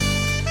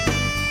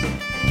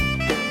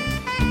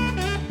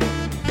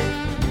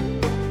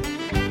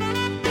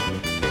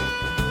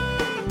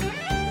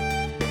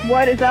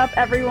What is up,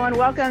 everyone?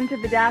 Welcome to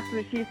the That's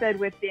What She Said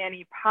with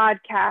Danny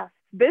podcast.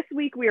 This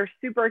week, we are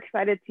super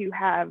excited to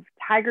have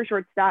Tiger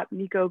shortstop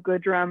Niko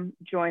Goodrum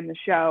join the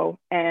show.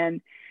 And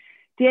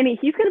Danny,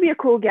 he's going to be a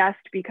cool guest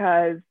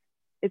because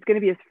it's going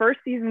to be his first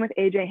season with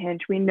AJ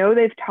Hinch. We know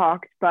they've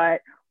talked,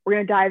 but we're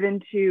going to dive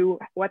into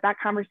what that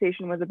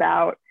conversation was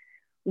about,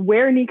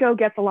 where Niko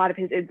gets a lot of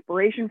his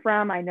inspiration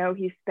from. I know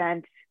he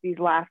spent these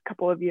last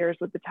couple of years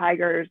with the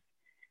Tigers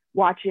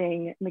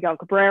watching Miguel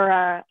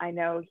Cabrera. I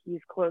know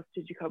he's close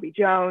to Jacoby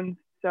Jones.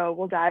 So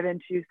we'll dive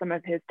into some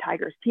of his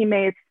Tigers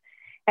teammates.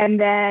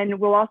 And then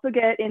we'll also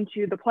get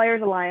into the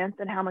Players Alliance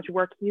and how much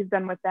work he's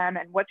done with them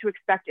and what to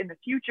expect in the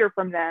future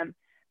from them,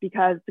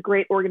 because it's a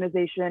great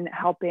organization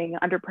helping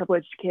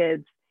underprivileged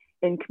kids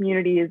in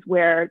communities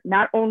where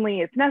not only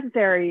it's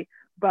necessary,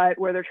 but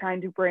where they're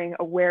trying to bring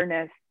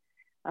awareness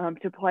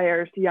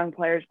to young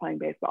players playing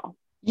baseball.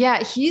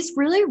 Yeah, he's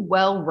really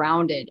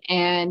well-rounded.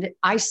 And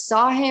I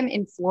saw him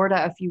in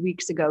Florida a few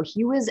weeks ago.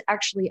 He was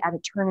actually at a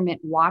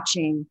tournament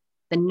watching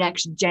the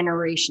next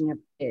generation of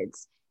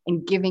kids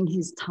and giving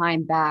his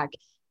time back.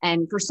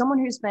 And for someone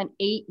who spent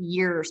 8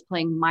 years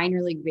playing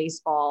minor league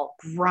baseball,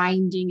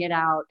 grinding it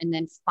out, and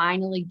then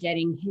finally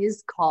getting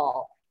his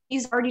call,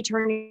 he's already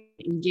turning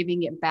and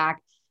giving it back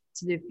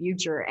to the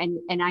future. And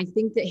I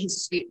think that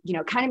his,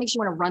 kind of makes you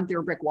want to run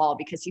through a brick wall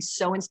because he's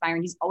so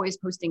inspiring. He's always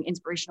posting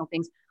inspirational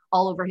things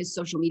all over his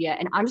social media.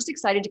 And I'm just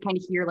excited to kind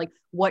of hear like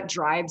what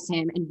drives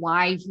him and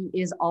why he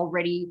is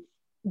already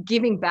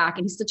giving back.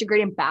 And he's such a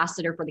great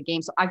ambassador for the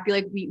game. So I feel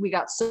like we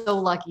got so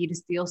lucky to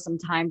steal some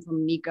time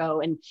from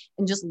Niko and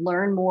just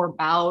learn more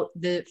about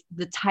the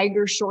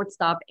Tiger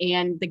shortstop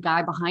and the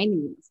guy behind the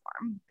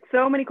uniform.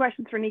 So many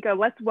questions for Niko.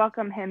 Let's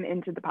welcome him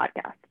into the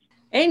podcast.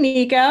 Hey,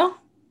 Niko.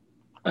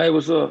 Hey,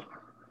 what's up?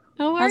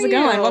 How's it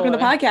going? Welcome to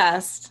the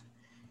podcast.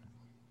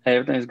 Hey,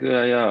 everything's good.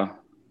 How y'all?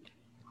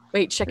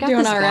 Wait, check out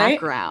this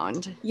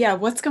background. Right? Yeah,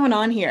 what's going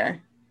on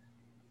here?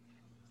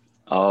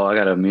 Oh, I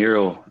got a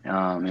mural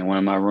in one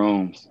of my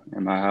rooms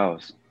in my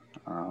house.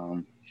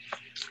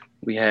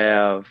 We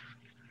have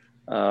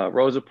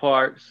Rosa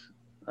Parks,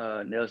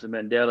 Nelson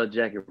Mandela,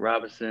 Jackie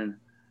Robinson,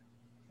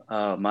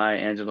 Maya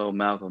Angelou,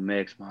 Malcolm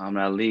X,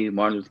 Muhammad Ali,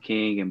 Martin Luther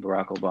King, and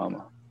Barack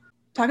Obama.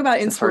 Talk about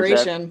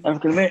inspiration.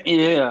 First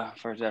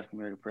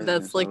African-American president.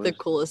 That's like the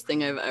coolest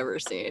thing I've ever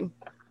seen.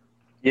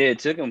 Yeah, it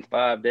took him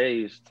 5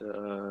 days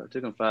to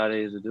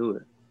do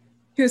it.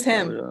 Who's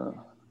him?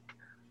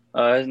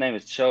 His name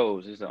is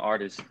Chose. He's an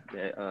artist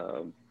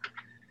that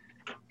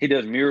he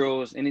does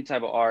murals, any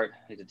type of art.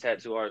 He's a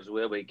tattoo artist as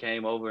well, but he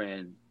came over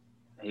and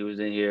he was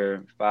in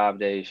here 5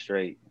 days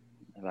straight,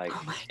 like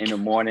in the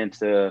morning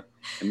to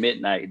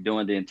midnight,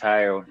 doing the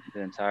entire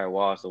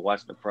wall. So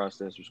watching the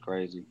process was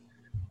crazy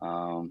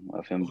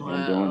of him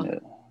doing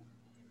it.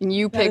 And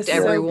you picked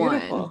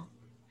everyone. So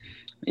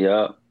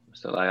yeah.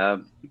 So like I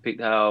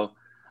picked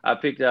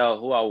out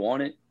who I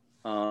wanted.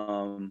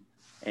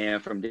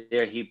 And from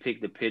there he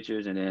picked the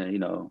pictures, and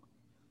then,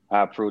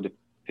 I approved the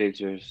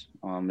pictures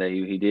that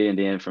he did. And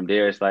then from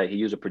there, it's like he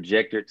used a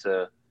projector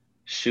to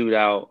shoot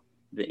out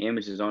the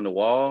images on the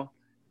wall,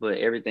 but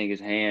everything is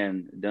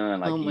hand done.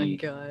 Like, oh my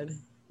God.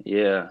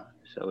 Yeah.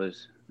 So it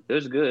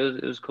was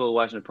good. It was cool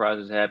watching the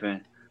process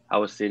happen. I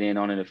would sit in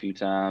on it a few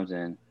times,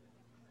 and,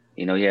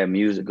 he had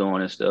music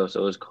going and stuff.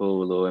 So it was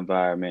cool, a little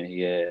environment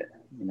he had,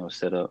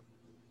 set up.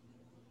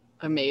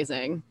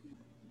 Amazing.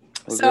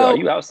 So are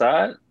you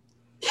outside?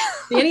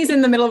 Danny's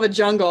in the middle of a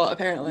jungle,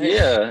 apparently.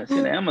 Yeah, it's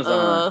in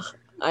Amazon.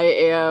 I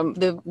am.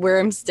 Where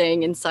I'm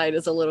staying inside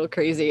is a little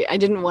crazy. I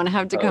didn't want to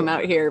have to come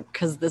out here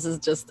because this is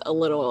just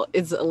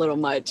it's a little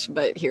much,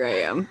 but here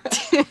I am.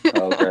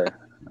 Okay,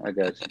 I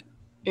got you.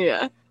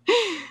 Yeah.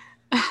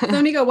 So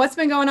Niko, what's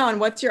been going on?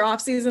 What's your off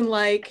season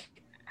like?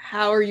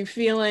 How are you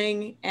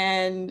feeling?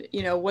 And,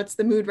 what's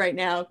the mood right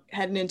now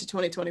heading into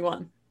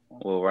 2021?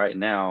 Well, right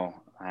now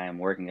I am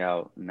working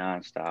out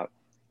nonstop.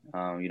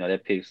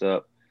 That picks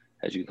up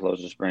as you get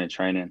closer to spring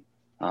training.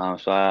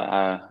 So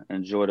I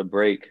enjoyed a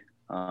break,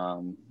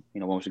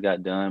 once we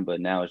got done, but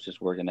now it's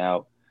just working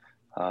out,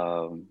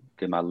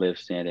 get my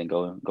lifts in and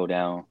go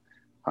down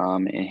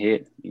and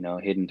hit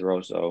and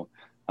throw. So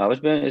it's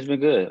been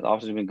good.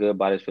 Office been good,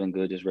 body's feeling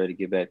good, just ready to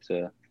get back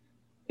to,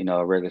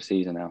 a regular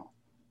season now.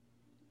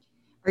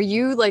 Are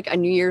you like a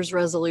New Year's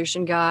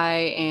resolution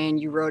guy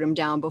and you wrote them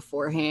down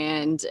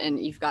beforehand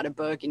and you've got a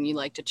book and you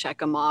like to check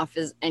them off?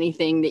 Is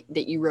anything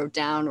that you wrote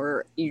down,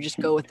 or you just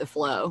go with the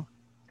flow?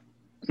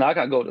 No, I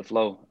can't go with the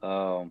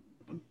flow.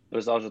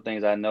 There's also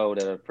things I know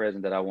that are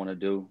present that I want to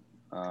do,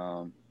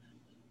 that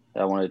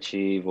I want to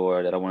achieve,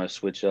 or that I want to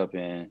switch up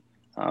and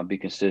be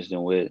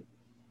consistent with.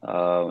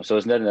 So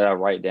it's nothing that I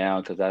write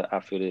down because I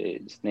feel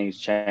that things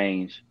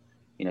change.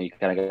 You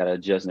kind of got to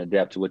adjust and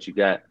adapt to what you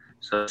got.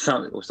 So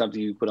something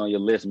you put on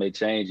your list may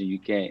change and you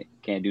can't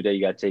do that.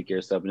 You got to take care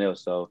of something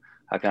else. So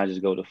I kind of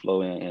just go with the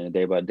flow and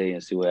day by day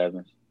and see what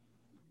happens.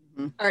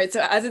 Mm-hmm. All right. So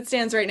as it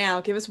stands right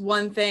now, give us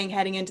one thing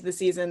heading into the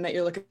season that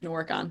you're looking to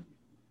work on.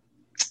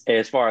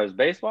 As far as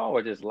baseball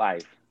or just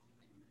life?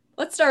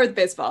 Let's start with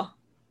baseball.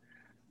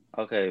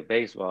 Okay,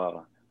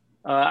 baseball.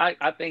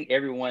 I think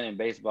everyone in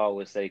baseball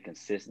would say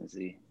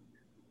consistency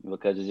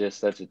because it's just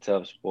such a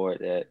tough sport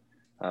that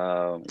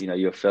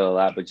you'll fail a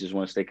lot, but just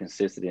want to stay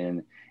consistent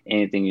in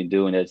anything you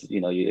do, and that's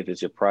if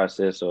it's your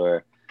process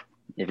or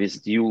if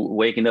it's you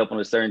waking up on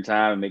a certain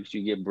time and make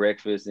sure you get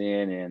breakfast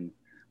in and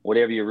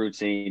whatever your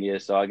routine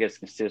is. So I guess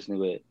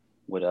consistently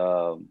with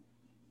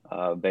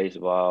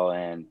baseball.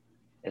 And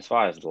as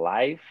far as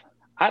life,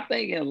 I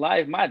think in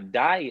life my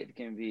diet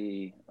can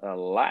be a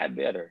lot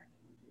better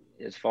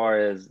as far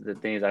as the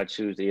things I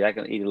choose to eat. I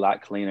can eat a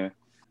lot cleaner.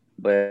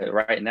 But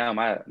right now,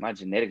 my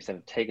genetics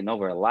have taken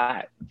over a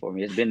lot for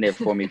me. It's been there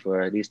for me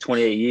for these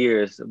 28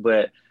 years.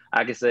 But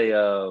I could say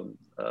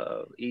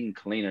eating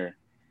cleaner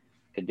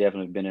could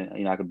definitely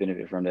benefit. I could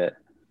benefit from that.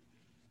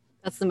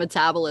 That's the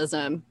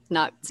metabolism.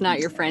 It's not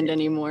your friend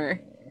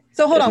anymore.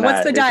 So hold on,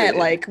 what's the diet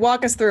like?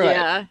 Walk us through it.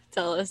 Yeah,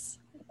 tell us.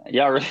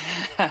 Y'all really?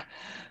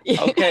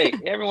 Okay,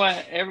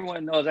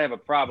 everyone knows I have a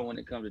problem when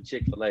it comes to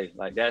Chick-fil-A.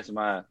 Like that's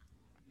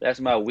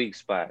my weak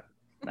spot.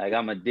 Like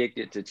I'm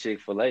addicted to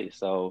Chick-fil-A.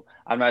 So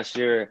I'm not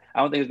sure. I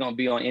don't think it's gonna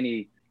be on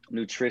any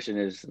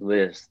nutritionist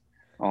list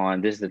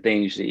on this is the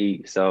thing you should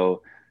eat.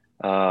 So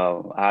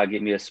I'll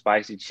get me a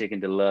spicy chicken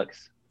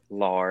deluxe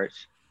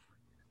large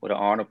with an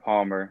Arnold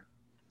Palmer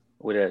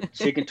with a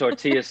chicken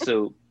tortilla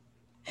soup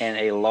and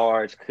a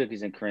large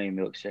cookies and cream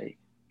milkshake.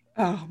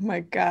 Oh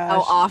my gosh.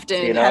 How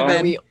often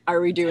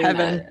are we doing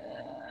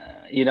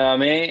that? You know what I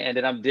mean? And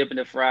then I'm dipping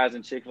the fries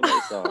in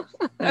Chick-fil-A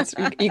sauce.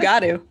 You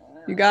got to.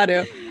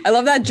 I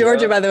love that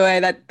Georgia, by the way,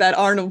 that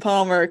Arnold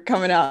Palmer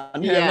coming out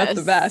on him. Yes. That's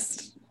the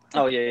best.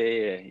 Oh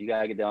yeah. You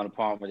gotta get down the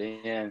Palmer.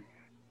 Then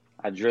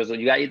I drizzle.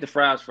 You gotta eat the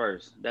fries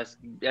first. That's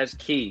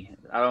key.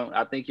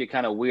 I think you're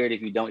kind of weird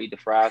if you don't eat the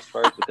fries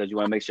first because you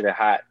want to make sure they're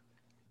hot.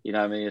 You know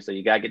what I mean? So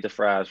you gotta get the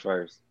fries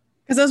first.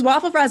 Because those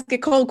waffle fries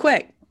get cold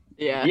quick.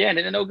 Yeah. Yeah, and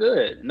they're no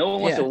good. No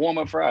one wants to warm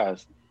up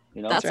fries.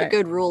 That's right. A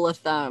good rule of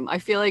thumb. I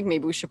feel like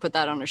maybe we should put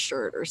that on a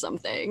shirt or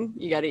something.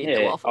 You got to eat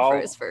the waffle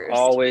fries first.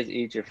 Always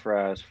eat your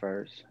fries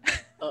first.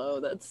 Oh,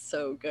 that's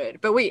so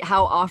good. But wait,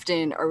 how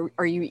often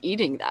are you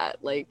eating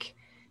that? Like,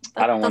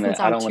 I don't want to give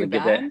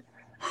that.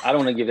 I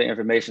don't want to give that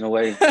information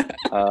away.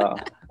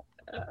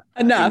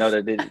 Enough.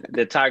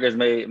 The Tigers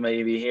may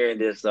be hearing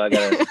this, so I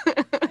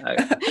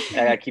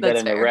gotta keep that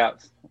in the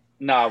wraps.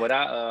 No, but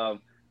I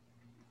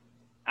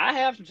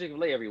have some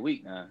Chick-fil-A every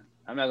week now.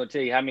 I'm not gonna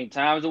tell you how many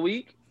times a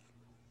week,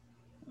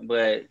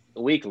 but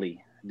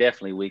weekly,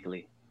 definitely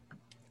weekly.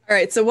 All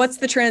right. So what's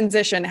the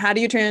transition? How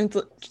do you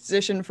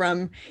transition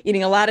from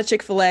eating a lot of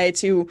Chick-fil-A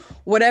to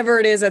whatever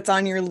it is that's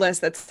on your list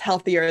that's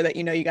healthier that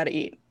you got to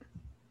eat?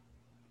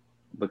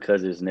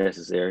 Because it's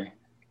necessary.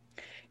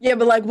 Yeah,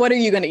 but like, what are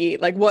you going to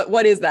eat? Like,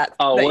 what is that?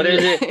 Oh, what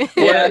is it?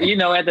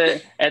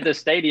 Well, at the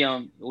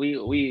stadium,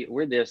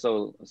 we're there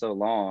so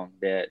long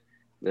that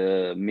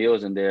the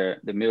meals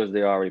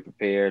they're already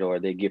prepared or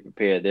they get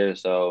prepared there.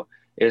 So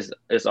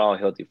it's all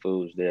healthy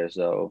foods there.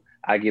 So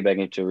I get back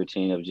into a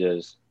routine of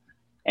just,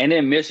 and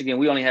in Michigan,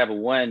 we only have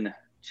one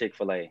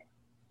Chick-fil-A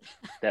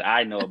that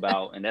I know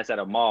about, and that's at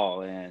a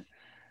mall. And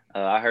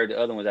I heard the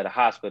other one's at a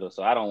hospital.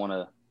 So I don't want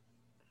to,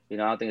 I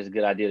don't think it's a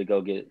good idea to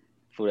go get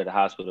food at the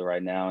hospital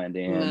right now. And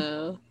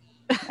then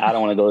I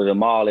don't want to go to the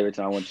mall every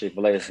time I want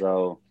Chick-fil-A.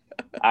 So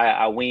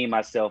I wean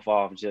myself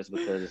off just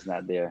because it's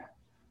not there.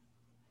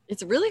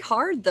 It's really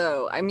hard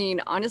though. I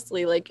mean,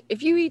 honestly, like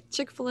if you eat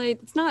Chick-fil-A,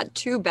 it's not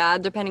too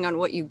bad depending on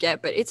what you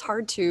get, but it's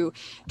hard to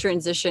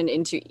transition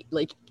into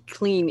like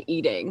clean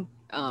eating.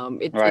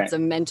 It's a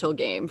mental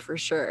game for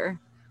sure.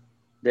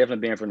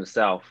 Definitely being from the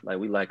South, like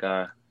we like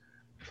our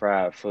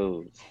fried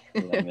foods.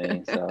 You know what I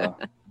mean? So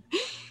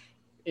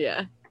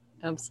yeah,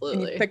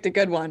 absolutely. And you picked a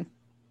good one.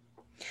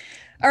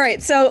 All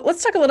right, so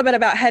let's talk a little bit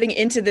about heading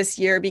into this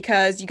year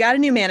because you got a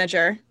new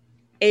manager,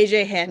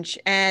 AJ Hinch,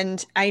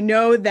 and I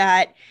know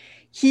that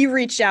he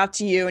reached out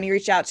to you and he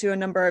reached out to a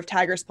number of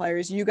Tigers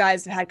players. You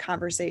guys have had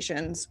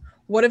conversations.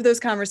 What have those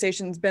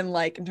conversations been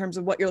like in terms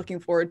of what you're looking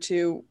forward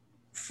to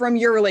from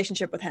your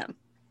relationship with him?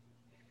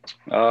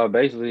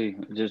 Basically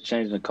just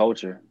changing the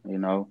culture.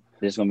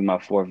 This is going to be my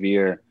 4th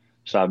year.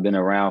 So I've been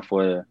around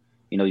for,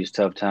 these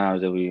tough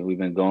times that we've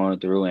been going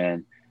through,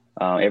 and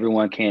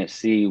everyone can't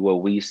see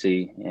what we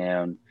see,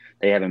 and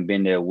they haven't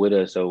been there with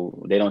us.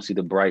 So they don't see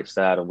the bright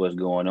side of what's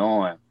going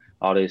on.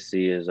 All they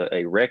see is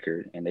a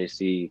record, and they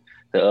see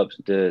the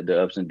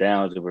ups and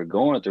downs that we're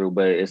going through.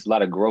 But it's a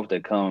lot of growth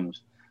that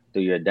comes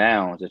through your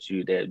downs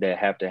that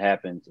have to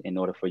happen in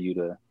order for you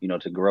to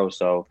to grow.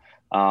 So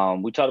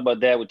we talked about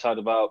that. We talked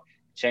about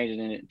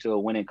changing it to a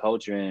winning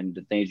culture and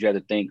the things you have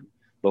to think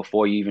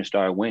before you even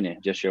start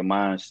winning. Just your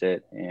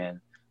mindset and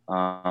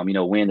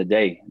win the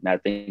day,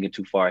 not thinking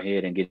too far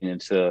ahead and getting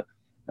into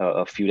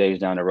a few days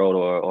down the road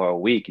or a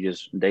week. You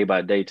just day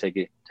by day take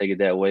it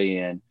that way,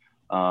 and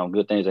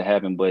good things that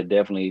happen. But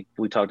definitely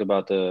we talked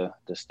about the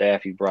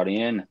staff he brought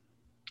in,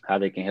 how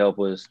they can help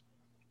us,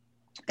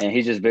 and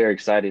he's just very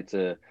excited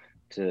to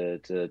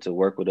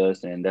work with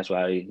us, and that's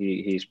why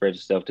he expressed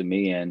himself to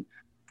me. And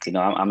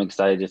I'm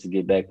excited just to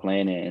get back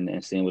playing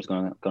and seeing what's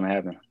going to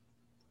happen.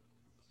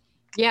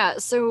 Yeah.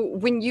 So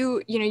when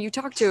you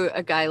talk to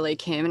a guy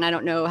like him, and I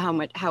don't know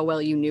how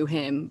well you knew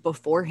him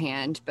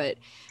beforehand, but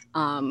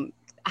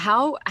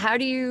how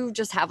do you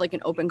just have like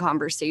an open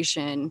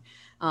conversation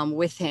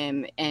with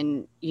him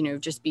and,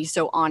 just be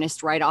so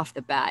honest right off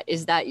the bat?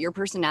 Is that your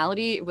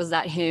personality? Was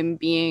that him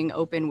being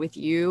open with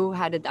you?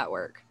 How did that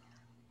work?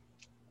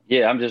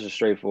 Yeah, I'm just a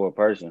straightforward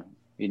person.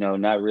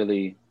 Not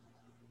really.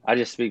 I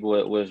just speak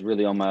what was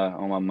really on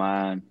my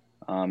mind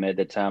at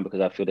the time because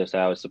I feel that's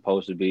how it's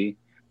supposed to be.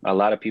 A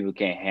lot of people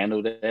can't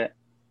handle that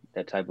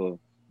type of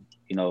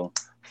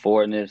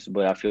forwardness,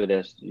 but I feel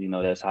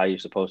that's how you're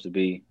supposed to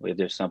be. If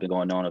there's something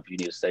going on, if you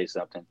need to say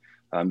something,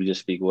 you just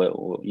speak what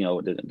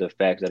the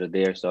facts that are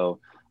there. So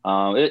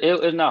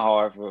it's not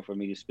hard for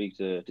me to speak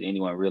to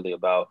anyone really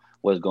about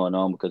what's going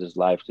on because it's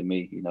life to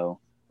me.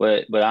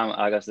 But I'm,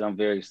 like I said, I'm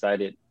very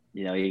excited.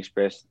 He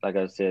expressed, like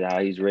I said,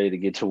 how he's ready to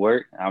get to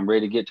work. I'm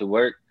ready to get to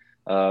work.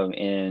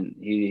 And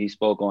he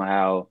spoke on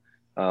how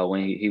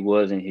when he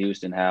was in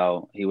Houston,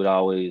 how he would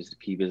always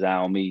keep his eye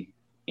on me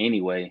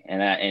anyway.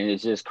 And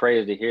it's just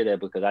crazy to hear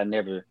that because I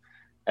never,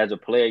 as a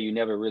player, you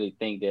never really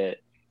think that,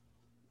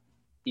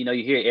 you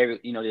hear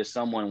there's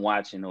someone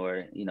watching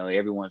or,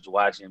 everyone's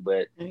watching,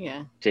 but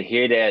to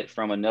hear that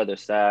from another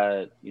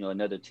side,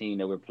 another team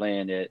that we're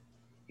playing that,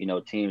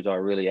 teams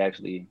are really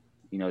actually,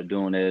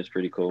 doing that is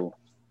pretty cool.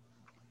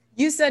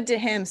 You said to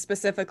him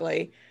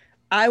specifically,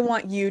 I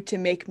want you to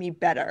make me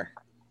better.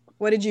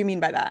 What did you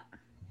mean by that?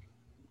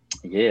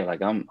 Yeah,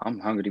 like I'm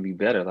hungry to be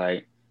better.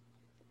 Like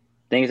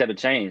things haven't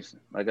changed.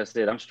 Like I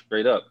said, I'm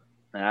straight up.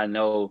 And I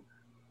know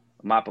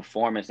my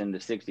performance in the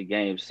 60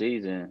 game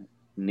season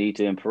need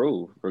to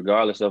improve,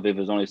 regardless of if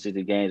it's only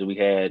 60 games. We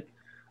had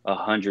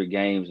 100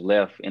 games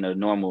left in a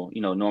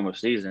normal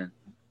season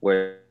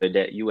where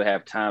that you would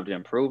have time to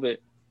improve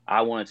it.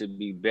 I wanted to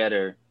be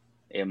better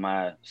in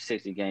my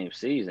 60 game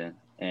season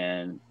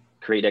and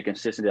create that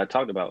consistency I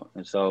talked about.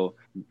 And so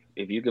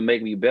if you can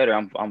make me better,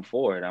 I'm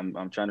for it.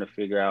 I'm trying to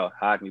figure out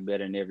how I can be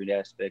better in every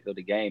aspect of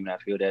the game. And I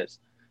feel that's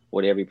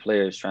what every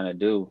player is trying to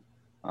do.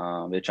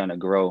 They're trying to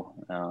grow,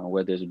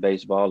 whether it's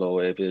baseball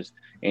or if it's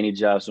any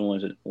job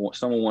someone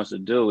wants to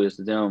do, it's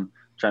them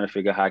trying to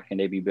figure out how can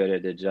they be better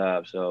at their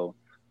job. So,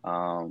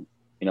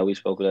 we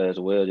spoke of that as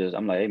well.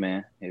 I'm like, hey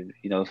man,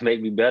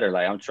 make me better.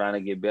 Like I'm trying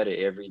to get better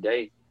every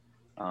day.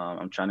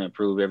 I'm trying to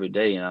improve every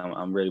day, and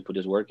I'm ready to put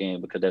this work in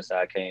because that's how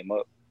I came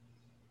up.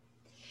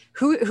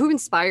 Who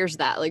inspires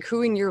that? Like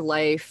who in your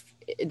life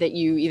that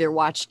you either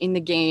watch in the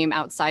game,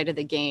 outside of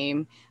the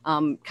game,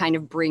 kind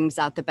of brings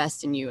out the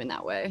best in you in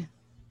that way?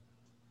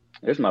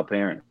 It's my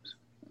parents.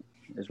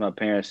 It's my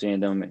parents, seeing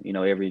them,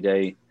 every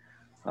day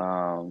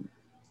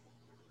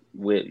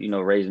with,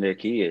 raising their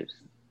kids.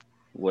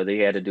 What they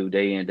had to do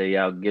day in, day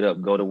out, get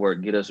up, go to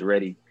work, get us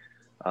ready.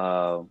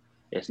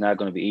 It's not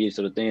going to be easy.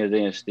 So the thing is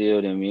they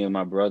instilled in me and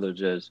my brother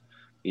just,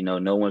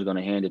 no one's going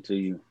to hand it to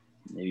you.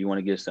 If you want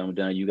to get something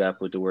done, you got to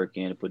put the work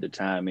in, put the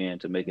time in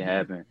to make it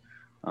happen.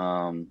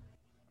 And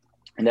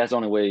that's the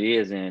only way it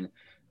is. And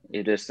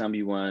if there's something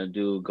you want to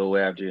do, go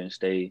after it and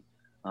stay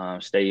on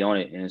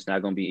it. And it's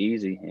not going to be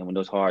easy. And when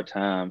those hard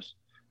times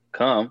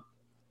come,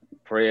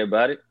 pray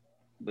about it,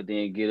 but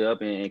then get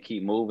up and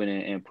keep moving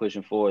and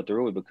pushing forward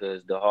through it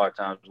because the hard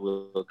times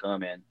will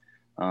come and,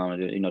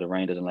 the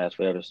rain doesn't last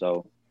forever.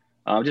 So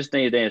just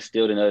things they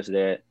instilled in us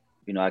that,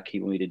 I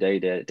keep with me today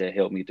that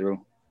helped me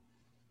through.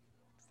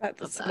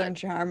 That's Southern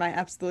charm. I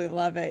absolutely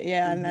love it.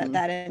 Yeah. And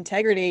that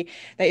integrity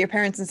that your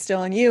parents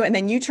instill in you. And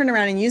then you turn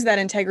around and use that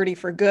integrity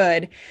for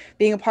good.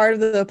 Being a part of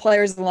the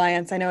Players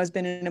Alliance, I know has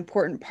been an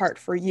important part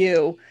for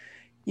you.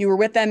 You were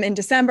with them in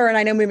December, and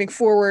I know moving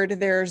forward,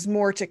 there's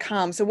more to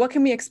come. So what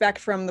can we expect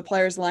from the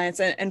Players Alliance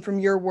and from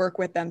your work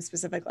with them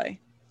specifically?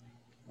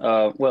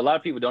 Well, a lot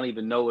of people don't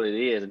even know what it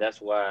is. And that's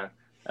why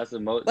that's the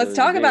most. Let's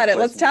talk about it.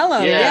 Let's tell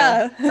them.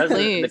 Yeah. That's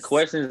the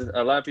questions.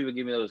 A lot of people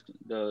give me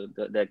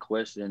that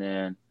question.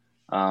 And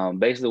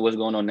basically what's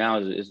going on now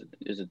is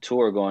a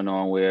tour going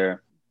on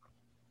where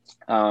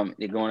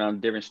they're going on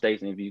different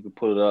states. And if you can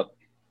pull it up,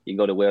 you can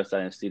go to the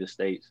website and see the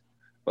states.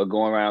 But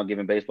going around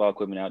giving baseball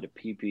equipment out, the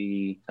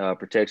PPE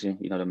protection,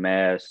 the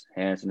mask,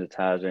 hand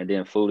sanitizer, and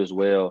then food as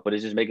well. But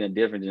it's just making a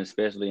difference, and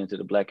especially into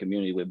the Black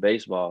community with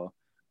baseball,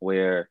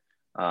 where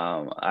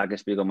I can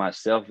speak on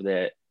myself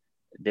that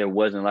there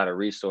wasn't a lot of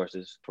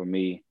resources for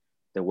me.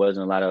 There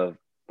wasn't a lot of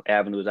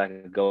avenues I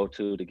could go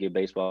to get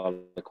baseball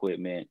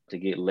equipment, to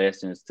get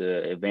lessons,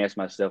 to advance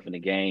myself in the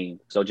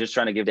game. So just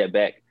trying to give that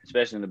back,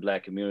 especially in the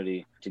Black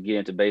community, to get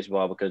into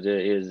baseball because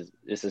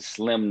it's a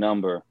slim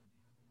number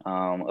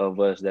of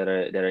us that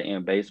are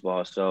in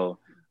baseball. So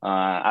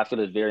I feel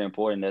it's very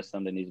important. That's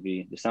something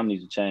something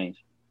needs to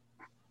change.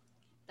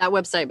 That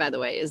website, by the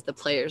way, is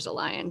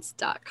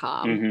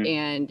theplayersalliance.com.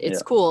 And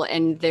it's cool.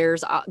 And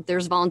there's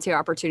volunteer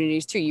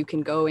opportunities too. You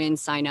can go in,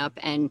 sign up,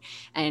 and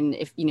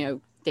if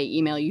they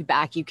email you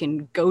back, you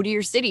can go to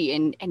your city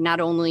and not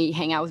only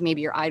hang out with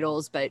maybe your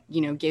idols, but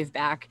give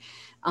back.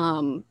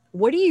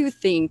 What do you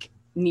think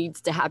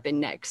needs to happen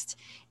next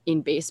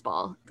in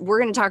baseball. We're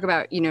going to talk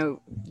about, you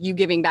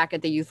giving back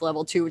at the youth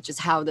level too, which is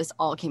how this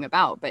all came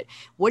about. But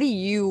what do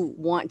you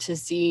want to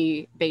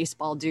see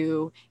baseball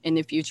do in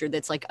the future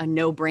that's like a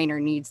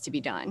no-brainer needs to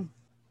be done?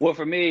 Well,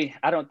 for me,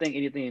 I don't think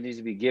anything needs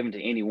to be given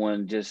to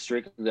anyone just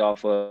strictly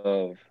off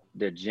of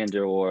their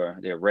gender or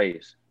their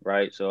race,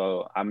 right?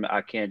 So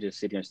I can't just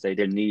sit here and say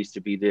there needs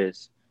to be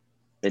this.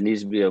 There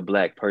needs to be a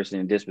Black person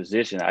in this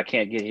position. I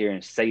can't get here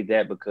and say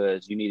that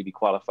because you need to be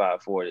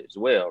qualified for it as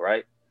well,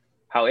 right?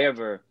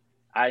 However,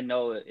 I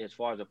know as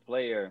far as a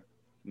player,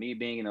 me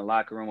being in the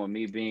locker room or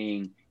me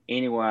being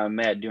anywhere I'm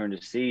at during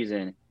the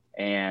season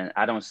and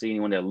I don't see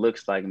anyone that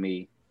looks like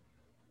me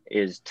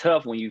is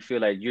tough when you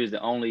feel like you're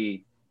the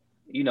only,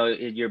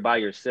 you're by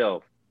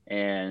yourself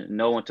and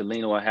no one to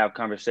lean or have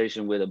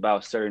conversation with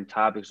about certain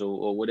topics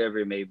or whatever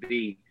it may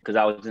be. Because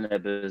I was in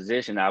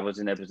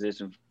that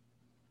position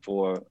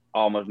for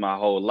almost my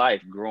whole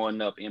life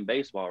growing up in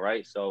baseball,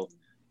 right? So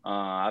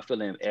I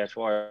feel as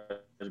far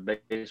as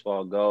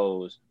baseball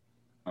goes,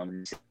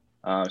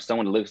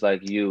 someone that looks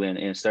like you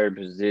in certain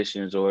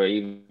positions or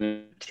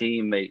even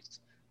teammates,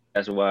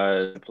 that's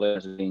why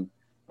players and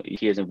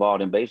kids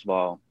involved in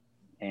baseball.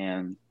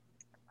 And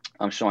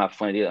I'm showing how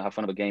fun it is, how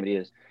fun of a game it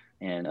is,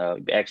 and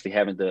actually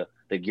having the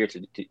gear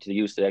to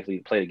use to actually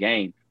play the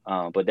game.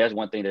 But that's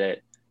one thing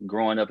that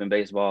growing up in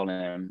baseball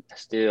and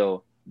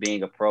still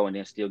being a pro and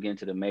then still getting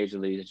to the major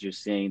leagues, you're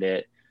seeing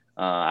that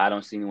I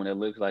don't see anyone that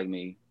looks like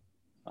me,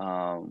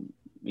 on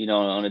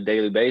a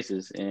daily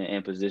basis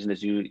in position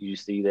that you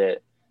see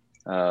that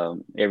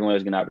everyone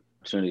is getting an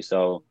opportunity.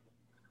 So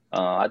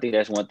I think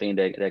that's one thing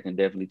that can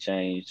definitely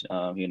change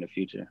here in the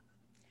future.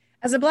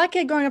 As a Black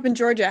kid growing up in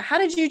Georgia, how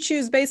did you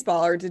choose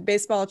baseball, or did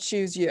baseball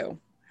choose you?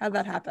 How did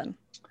that happen?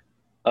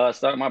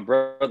 My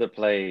brother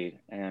played,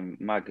 and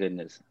my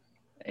goodness,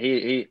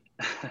 he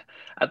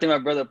I think my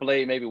brother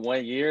played maybe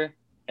 1 year,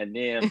 and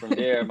then from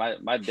there,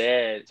 my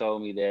dad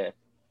told me that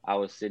I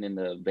was sitting in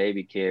the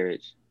baby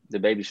carriage, the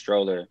baby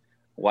stroller,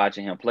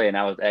 watching him play, and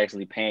I was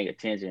actually paying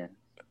attention.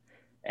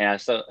 And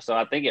so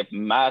I think it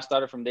might have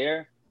started from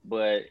there,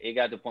 but it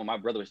got to the point my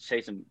brother was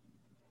chasing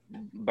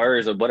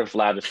birds or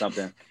butterflies or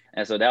something.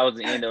 And so that was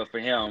the end of it for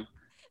him.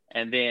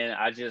 And then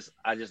I just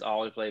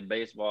always played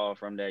baseball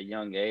from that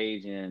young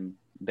age, and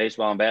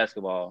baseball and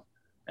basketball.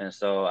 And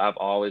so I've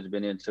always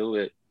been into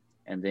it.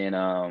 And then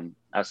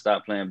I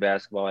stopped playing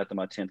basketball after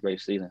my 10th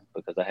grade season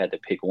because I had to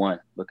pick one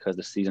because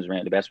the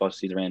basketball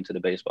season ran into the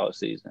baseball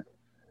season.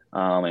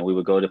 And we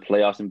would go to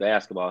playoffs in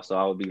basketball. So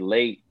I would be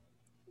late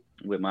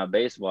with my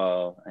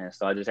baseball. And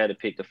so I just had to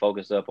pick the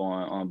focus up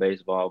on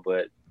baseball.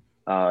 But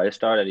it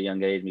started at a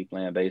young age, me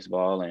playing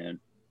baseball, and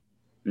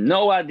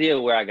no idea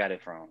where I got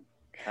it from.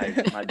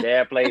 Like, my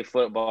dad played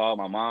football,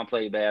 my mom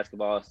played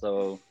basketball,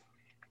 so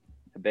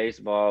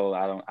baseball,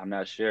 I'm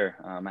not sure.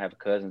 I have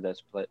cousins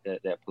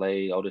that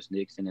played, Otis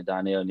Nixon and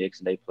Donnell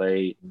Nixon. They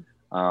played,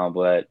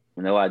 but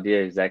no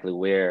idea exactly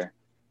where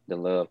the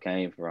love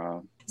came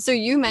from. So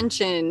you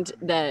mentioned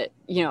that,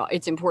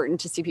 it's important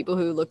to see people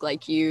who look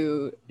like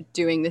you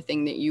doing the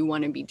thing that you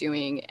want to be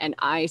doing. And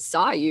I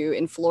saw you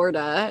in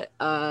Florida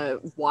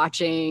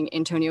watching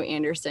Antonio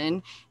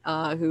Anderson,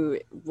 who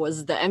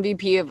was the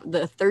MVP of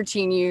the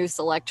 13U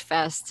Select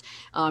Fest.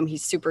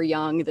 He's super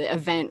young. The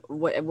event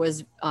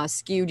was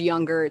skewed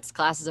younger. It's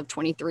classes of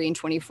 23 and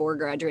 24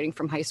 graduating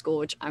from high school,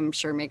 which I'm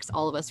sure makes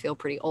all of us feel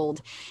pretty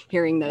old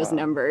hearing those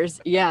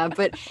numbers. Yeah,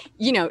 but,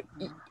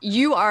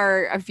 you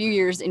are a few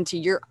years into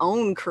your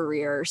own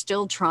career,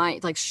 still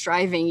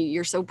striving.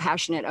 You're so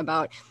passionate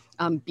about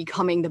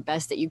becoming the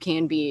best that you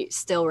can be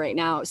still right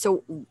now.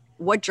 So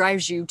what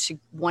drives you to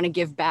want to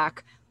give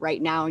back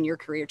right now in your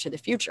career to the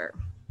future?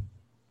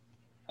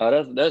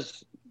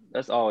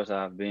 That's always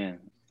how I've been.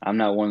 I'm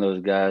not one of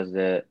those guys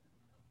that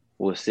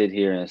will sit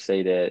here and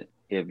say that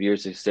if you're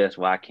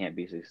successful, I can't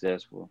be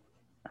successful.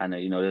 I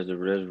know, there's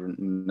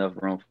enough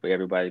room for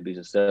everybody to be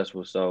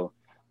successful. So,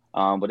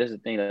 but that's the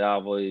thing that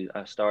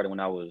I started when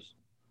I was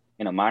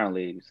in the minor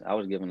leagues. I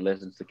was giving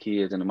lessons to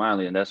kids in the minor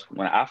league, and that's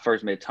when I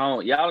first met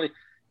Tone.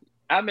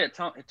 I met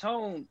Tone.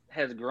 Tone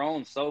has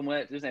grown so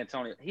much. This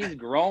Antonio, he's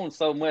grown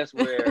so much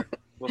where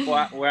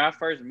where I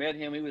first met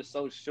him, he was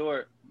so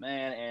short,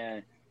 man,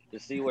 and to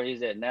see where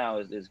he's at now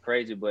is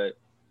crazy. But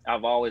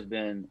I've always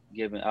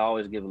give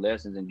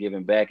lessons and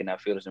giving back, and I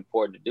feel it's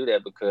important to do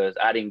that because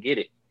I didn't get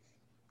it.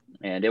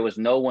 And there was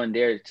no one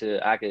there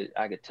I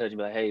could touch and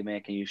be like, hey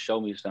man, can you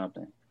show me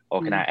something?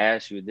 Or can I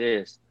ask you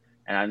this?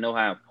 And I know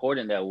how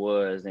important that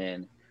was.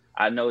 And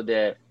I know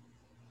that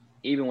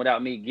even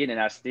without me getting it,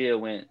 I still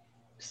went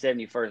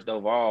 71st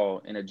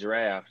overall in a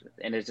draft.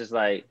 And it's just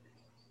like,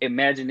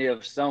 imagine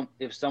if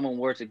someone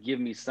were to give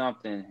me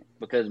something,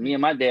 because me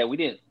and my dad,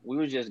 we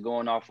were just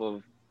going off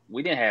of,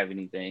 we didn't have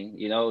anything,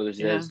 it was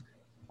just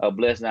a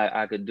blessing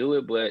I could do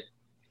it. But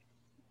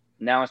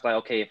now it's like,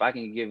 okay, if I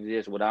can give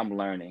this, what I'm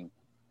learning,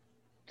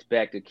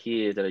 back to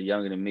kids that are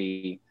younger than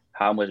me,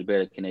 how much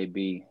better can they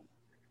be?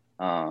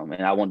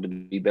 And I want them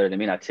to be better than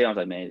me. And I tell them,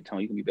 like, man,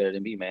 Tony, you can be better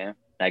than me, man.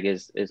 Like,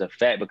 it's a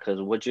fact, because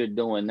what you're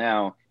doing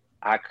now,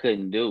 I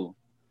couldn't do.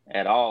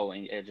 at all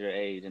at your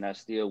age, and I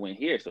still went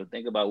here. So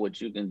think about what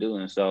you can do.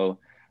 And so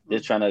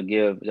just trying to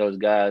give those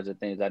guys the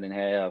things I didn't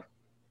have,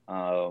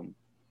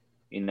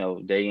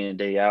 day in,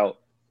 day out,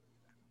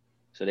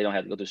 so they don't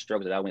have to go through the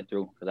struggles that I went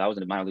through, because I was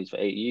in the minor leagues for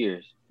 8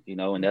 years,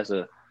 and that's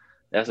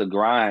a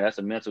grind. That's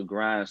a mental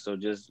grind. So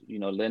just,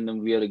 letting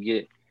them be able to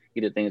get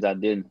the things I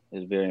didn't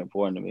is very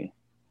important to me.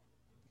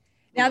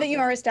 Now that you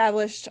are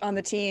established on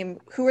the team,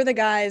 who are the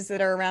guys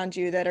that are around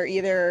you that are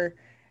either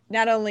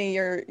not only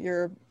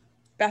your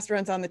best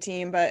friends on the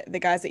team, but the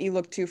guys that you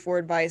look to for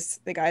advice,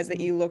 the guys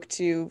that you look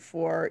to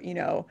for,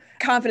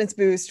 confidence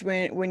boost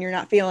when you're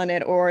not feeling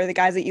it, or the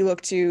guys that you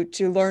look to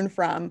learn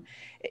from,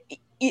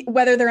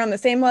 whether they're on the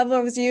same level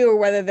as you or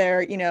whether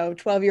they're,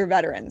 12-year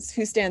veterans?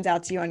 Who stands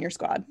out to you on your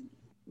squad?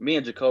 Me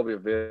and Jacoby are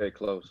very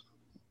close.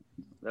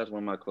 That's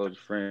one of my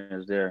closest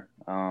friends there.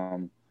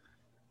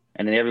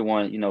 And then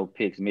everyone,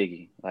 picks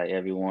Miggy. Like,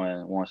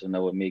 everyone wants to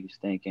know what Miggy's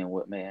thinking.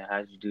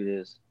 How'd you do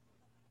this?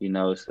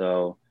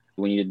 So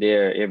when you're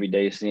there every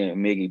day seeing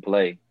Miggy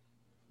play,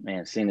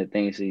 man, seeing the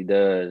things he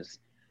does,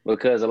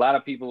 because a lot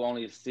of people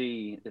only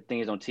see the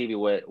things on TV,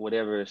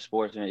 whatever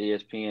sports or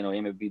ESPN or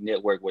MLB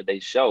Network where they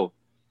show,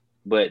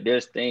 but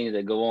there's things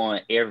that go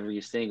on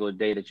every single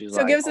day that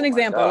So give us an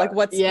example. Like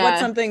what's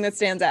something that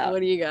stands out?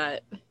 What do you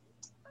got?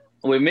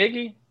 With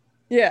Miggy?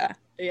 Yeah.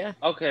 Yeah.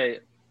 Okay.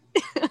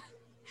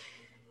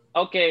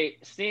 Okay,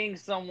 seeing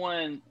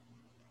someone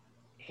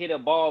hit a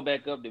ball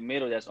back up the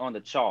middle that's on the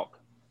chalk.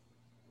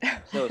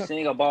 So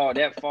seeing a ball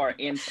that far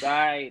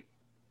inside,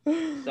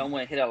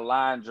 someone hit a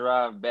line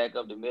drive back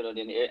up the middle,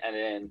 and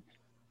then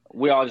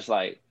we're all just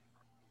like,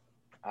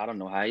 I don't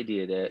know how he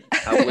did that.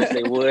 I wish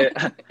they would.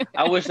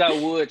 I wish I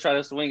would try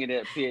to swing at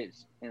that pitch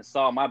and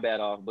saw my bat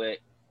off, but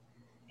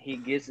he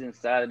gets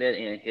inside of that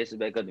and hits it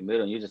back up the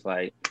middle, and you're just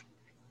like,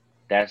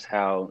 that's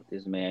how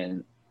this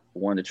man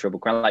won the Triple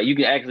Crown. Like, you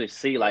can actually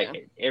see,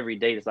 every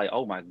day, it's like,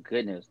 oh my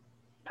goodness,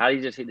 how did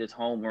he just hit this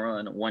home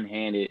run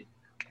one-handed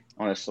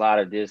on a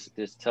slider this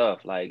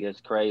tough? Like,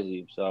 it's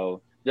crazy.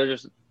 So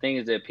there's just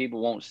things that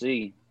people won't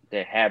see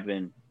that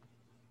happen,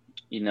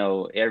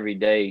 every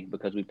day,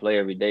 because we play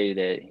every day,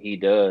 that he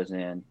does.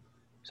 And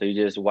so you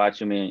just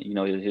watch him in,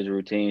 his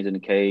routines in the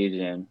cage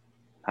and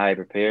how he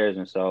prepares.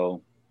 And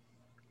so,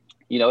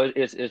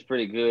 it's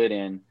pretty good,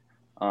 and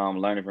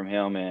learning from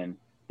him. And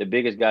the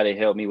biggest guy that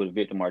helped me was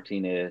Victor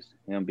Martinez,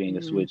 him being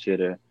a switch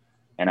hitter.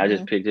 And I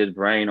just picked his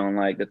brain on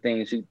the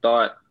things he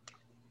thought.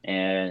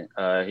 And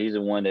he's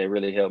the one that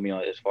really helped me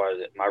on as far as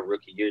my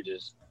rookie year,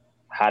 just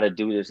how to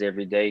do this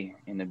every day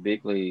in the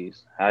big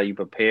leagues. How do you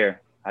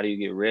prepare? How do you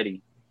get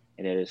ready?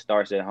 And then it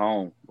starts at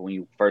home when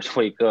you first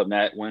wake up,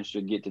 not once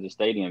you get to the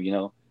stadium,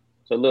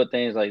 So little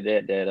things like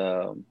that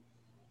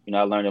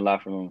I learned a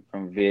lot from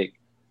Vic,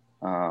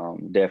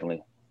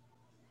 definitely.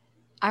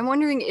 I'm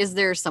wondering, is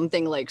there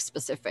something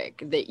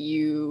specific that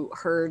you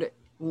heard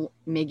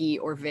Miggy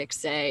or Vic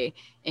say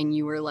and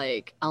you were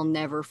like, I'll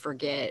never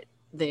forget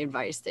the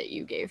advice that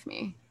you gave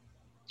me?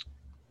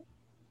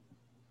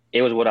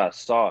 It was what I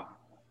saw.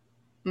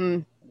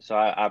 So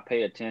I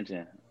pay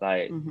attention.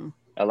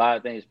 A lot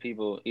of things,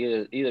 people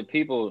either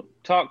people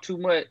talk too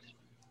much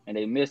and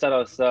they miss out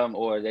on something,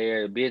 or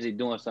they're busy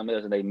doing something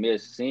else and they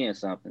miss seeing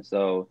something.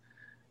 So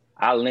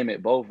I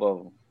limit both of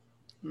them.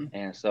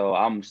 And so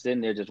I'm sitting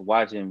there just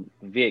watching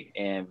Vic,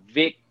 and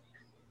Vic,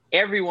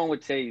 everyone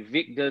would tell you,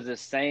 Vic does the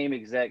same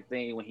exact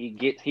thing when he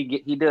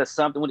does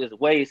something with his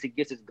waist, he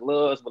gets his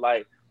gloves,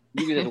 but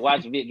you can just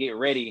watch Vic get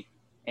ready,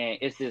 and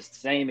it's this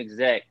same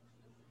exact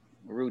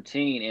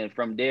routine. And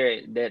from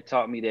there, that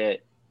taught me that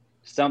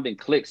something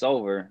clicks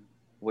over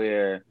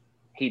where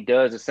he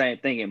does the same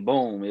thing, and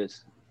boom,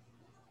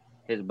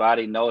 his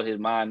body knows, his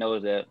mind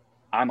knows that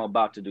I'm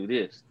about to do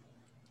this.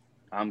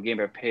 I'm getting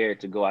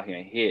prepared to go out here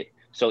and hit.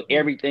 So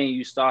everything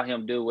you saw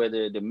him do,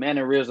 whether the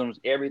mannerisms,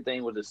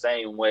 everything was the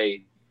same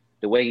way.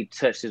 The way he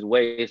touched his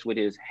waist with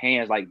his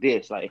hands like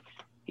this,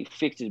 he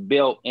fixed his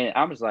belt, and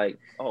I'm just like,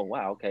 oh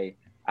wow, okay,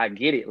 I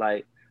get it.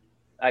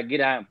 I get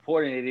how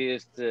important it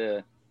is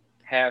to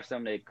have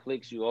something that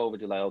clicks you over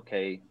to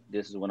okay,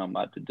 this is what I'm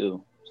about to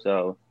do.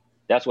 So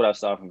that's what I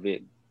saw from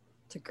Vic.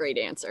 It's a great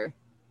answer.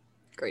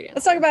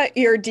 Let's talk about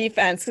your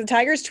defense. The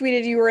Tigers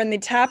tweeted you were in the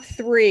top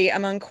 3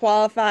 among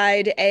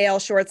qualified AL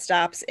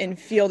shortstops in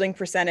fielding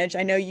percentage.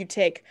 I know you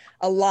take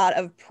a lot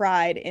of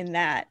pride in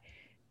that.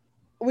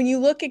 When you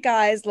look at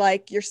guys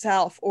like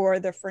yourself or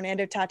the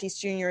Fernando Tatis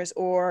Jr.'s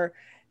or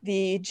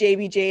the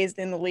JBJs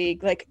in the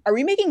league, are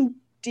we making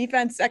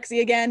defense sexy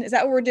again? Is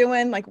that what we're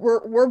doing?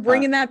 We're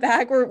bringing that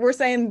back. We're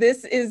saying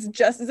this is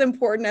just as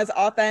important as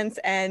offense,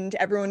 and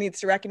everyone needs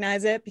to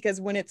recognize it,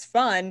 because when it's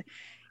fun,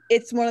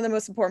 it's one of the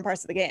most important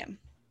parts of the game.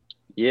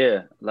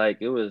 Yeah,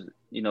 it was,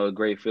 a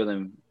great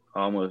feeling.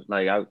 Almost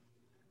I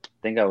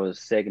think I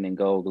was second in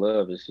Gold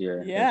Glove this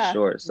year. Yeah. In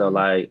short. So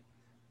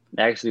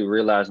actually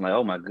realizing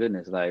oh my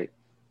goodness, I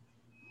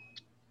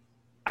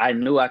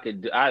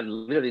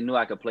literally knew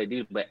I could play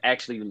defense, but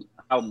actually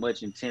how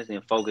much intensity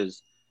and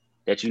focus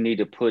that you need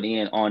to put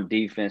in on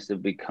defense to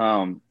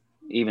become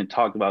even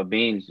talked about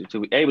being to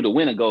be able to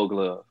win a Gold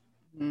Glove.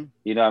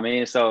 You know what I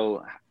mean?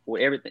 So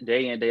with everything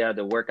day in, day out,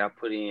 the work I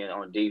put in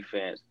on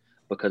defense,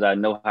 because I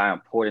know how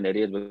important it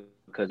is,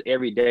 because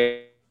every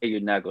day you're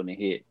not going to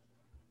hit.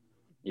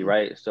 You're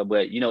right. So,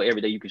 but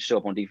every day you can show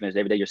up on defense.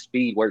 Every day your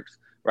speed works,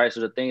 right?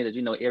 So the thing is,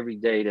 every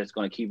day that's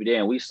going to keep it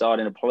in. We saw it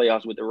in the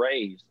playoffs with the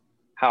Rays,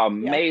 how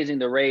amazing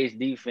the Rays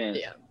defense.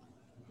 Yeah.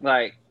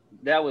 Like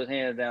that was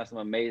hands down some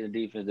amazing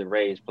defense the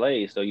Rays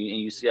played. So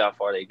you see how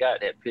far they got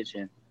that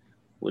pitching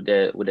with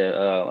that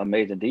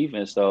amazing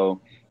defense.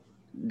 So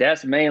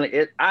that's mainly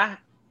it.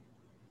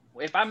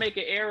 If I make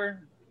an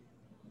error,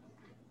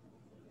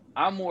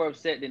 I'm more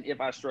upset than if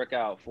I struck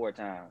out 4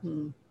 times.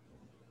 Mm-hmm.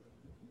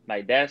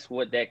 Like that's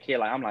what that kid.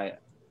 Like I'm like,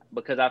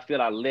 because I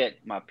feel I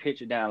let my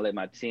pitcher down, let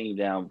my team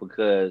down,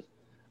 because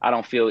I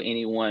don't feel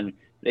anyone.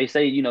 They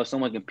say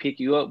someone can pick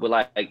you up, but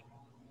like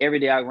every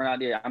day I run out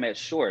there, I'm at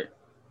short,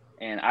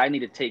 and I need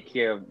to take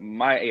care of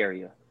my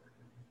area.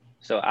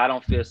 So I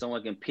don't feel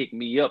someone can pick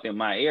me up in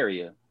my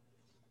area,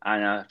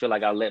 and I feel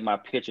like I let my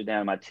pitcher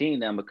down, my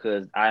team down,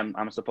 because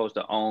I'm supposed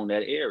to own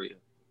that area.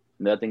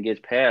 Nothing gets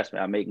past me.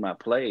 I make my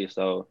plays.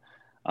 So.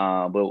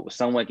 But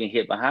someone can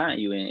hit behind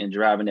you and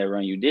driving that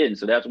run you didn't.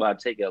 So that's why I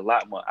take it a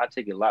lot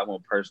more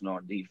personal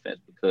on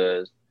defense,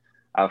 because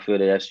I feel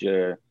that that's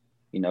your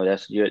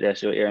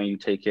area, and you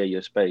take care of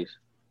your space.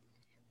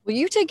 Well,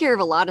 you take care of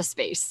a lot of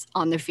space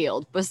on the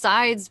field.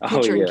 Besides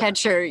pitcher and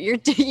catcher,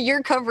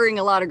 you're covering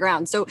a lot of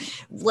ground. So,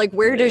 like,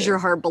 where does your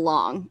heart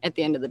belong at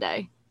the end of the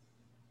day?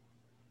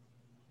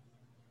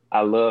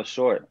 I love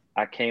short.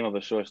 I came up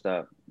a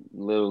shortstop,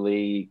 little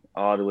league,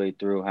 all the way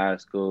through high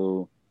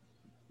school.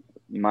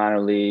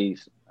 Minor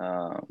leagues,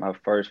 my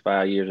first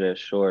 5 years at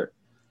short.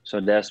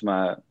 So that's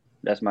my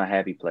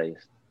happy place.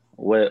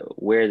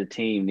 Where the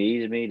team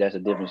needs me, that's a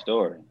different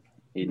story,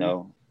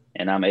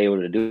 and I'm able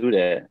to do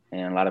that.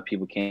 And a lot of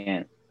people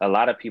can't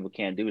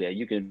do that.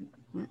 You can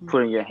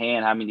put in your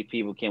hand how many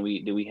people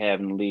do we have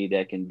in the league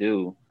that can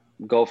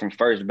go from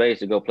first base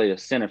to go play the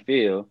center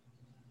field,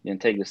 then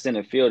take the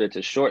center fielder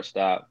to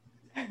shortstop.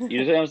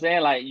 You know what I'm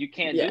saying? Like you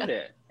can't do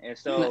that. And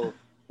so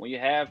when you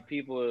have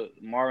people,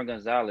 Marvin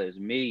Gonzalez,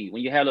 me,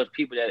 when you have those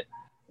people that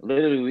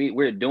literally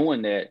we're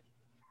doing that,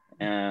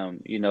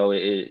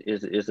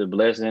 it's a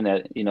blessing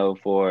that,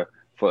 for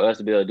us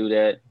to be able to do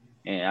that.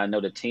 And I know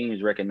the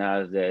teams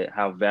recognize that,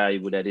 how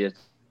valuable that is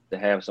to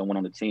have someone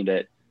on the team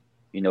that,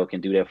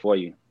 can do that for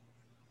you.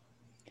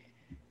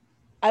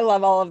 I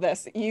love all of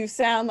this. You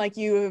sound like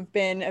you have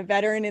been a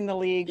veteran in the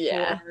league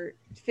for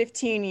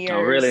 15 years. Oh,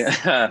 really?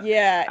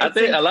 Yeah. I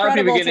think a lot of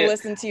people to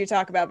listen to you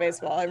talk about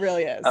baseball. It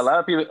really is. A lot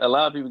of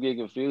people get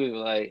confused,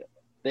 like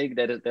think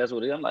that that's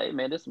what it is. I'm like, hey,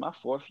 man, this is my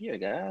 4th year,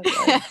 guys.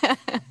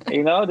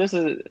 Like, this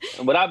is.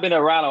 But I've been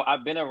around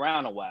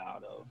a while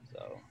though.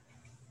 So.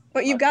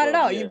 But you've got it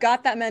all. You've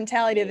got that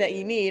mentality that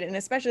you need, and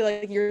especially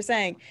like you were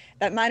saying,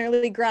 that minor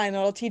league grind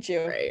that'll teach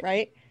you,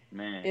 right?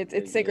 Man,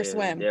 it's sink or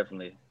swim.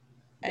 Definitely.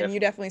 And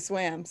you definitely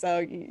swam. So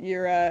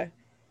you're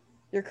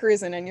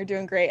cruising and you're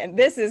doing great. And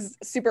this is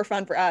super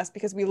fun for us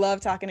because we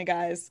love talking to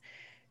guys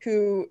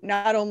who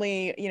not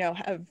only,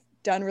 have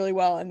done really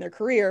well in their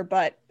career,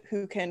 but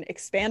who can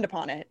expand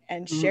upon it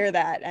and share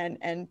that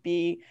and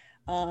be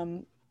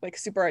like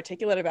super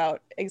articulate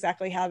about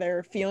exactly how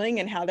they're feeling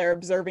and how they're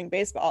observing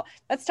baseball.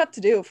 That's tough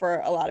to do for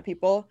a lot of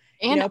people.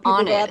 And people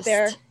honest. Go out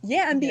there,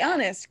 and be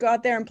honest. Go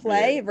out there and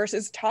play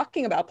versus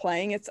talking about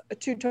playing. It's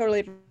 2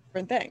 totally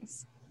different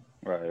things.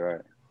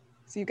 Right.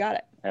 So you got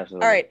it.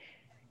 Absolutely. All right.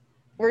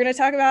 We're going to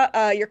talk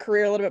about your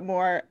career a little bit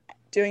more,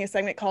 doing a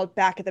segment called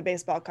Back at the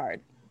Baseball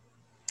Card.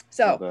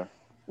 So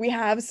we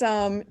have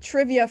some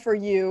trivia for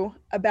you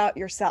about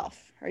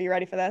yourself. Are you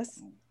ready for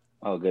this?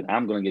 Oh, good.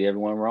 I'm going to get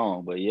everyone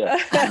wrong, but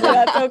yeah.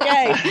 That's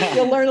okay.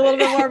 You'll learn a little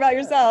bit more about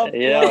yourself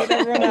along with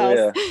everyone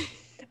else. Yeah.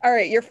 All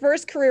right. Your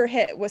first career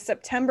hit was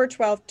September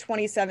 12th,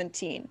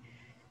 2017.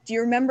 Do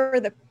you remember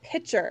the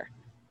pitcher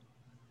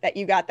that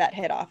you got that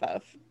hit off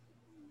of?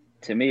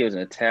 To me, it was an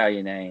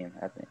Italian name,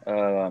 I think.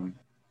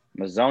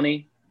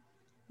 Mazzoni.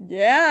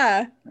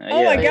 Yeah.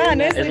 Oh my God.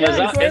 Nicely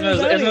done.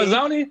 It's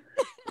Mazzoni?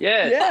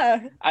 Yeah.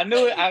 Yeah. I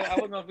knew it. I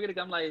wasn't going to forget it.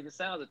 I'm like, it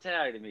sounds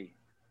Italian to me.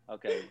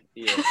 Okay.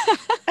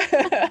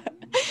 Yeah.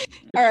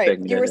 All right.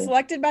 You were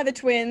selected by the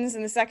Twins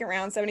in the 2nd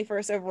round,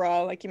 71st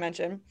overall, like you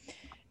mentioned,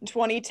 in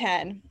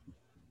 2010.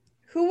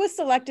 Who was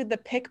selected the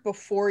pick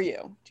before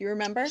you? Do you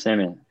remember?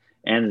 Simmons.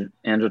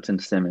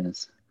 Andrelton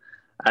Simmons.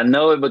 I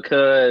know it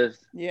because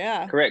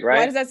correct, right?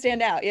 Why does that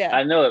stand out? Yeah.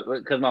 I know it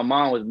because my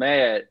mom was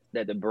mad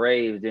that the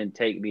Braves didn't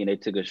take me and they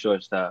took a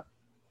shortstop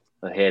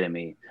ahead of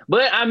me.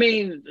 But I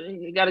mean,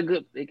 they got it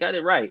right. They got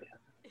it right.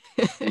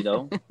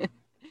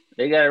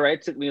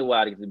 It took me a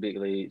while to get to the big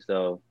league.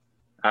 So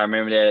I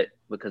remember that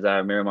because I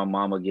remember my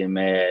mama getting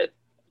mad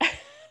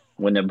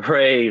when the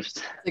Braves.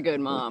 It's a good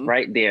mom.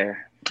 Right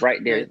there. Right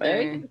Like, there.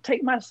 hey,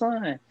 take my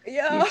son.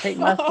 Yeah. Take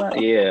my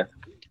son. Yeah.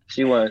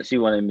 She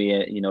wanted me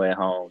at, at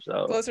home.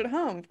 So closer to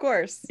home, of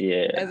course.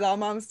 Yeah. As all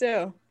moms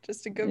do.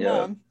 Just a good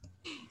mom.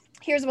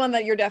 Here's one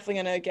that you're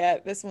definitely going to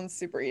get. This one's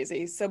super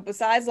easy. So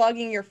besides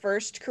logging your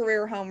first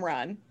career home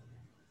run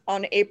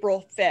on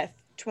April 5th,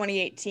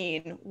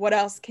 2018, what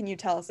else can you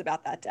tell us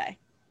about that day?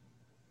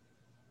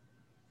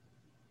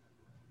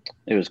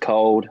 It was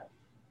cold.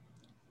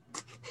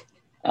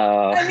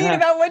 I mean,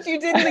 about what you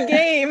did in the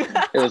game.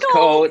 It was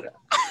cold.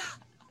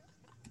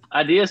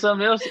 I did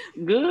something else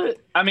good.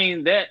 I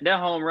mean, that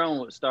home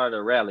run started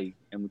a rally,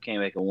 and we came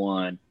back and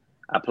won.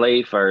 I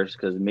played first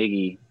because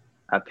Miggy,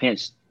 I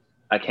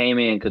came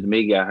in because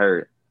Miggy got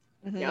hurt.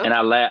 Mhm. And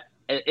I laughed.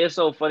 It's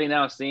so funny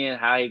now seeing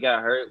how he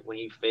got hurt when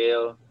he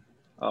fell.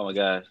 Oh, my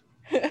gosh.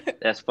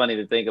 That's funny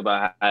to think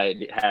about how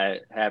it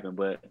happened.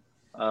 But,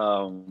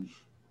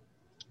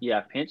 yeah,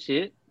 I pinch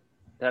hit.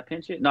 Did I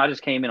pinch it? No, I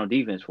just came in on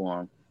defense for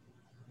him.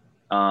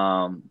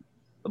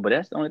 But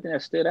that's the only thing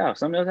that stood out.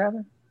 Something else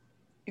happened?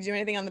 Did you do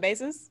anything on the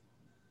bases?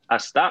 I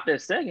stopped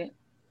at second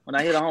when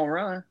I hit a home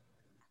run.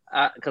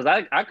 Because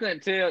I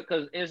couldn't tell.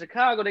 Because in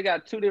Chicago, they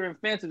got two different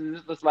fences. And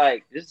it was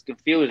like, this is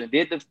confusing.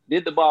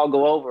 Did the ball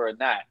go over or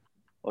not?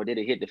 Or did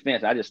it hit the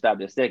fence? I just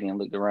stopped at second and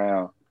looked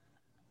around.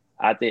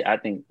 I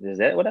think, is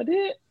that what I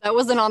did? That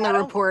wasn't on the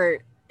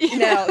report.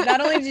 No, not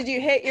only did you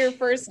hit your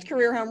first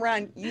career home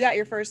run, you got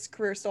your first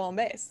career stolen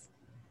base.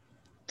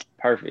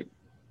 Perfect.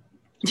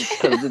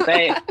 Because the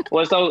thing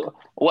was, so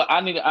what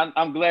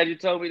I'm glad you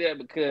told me that,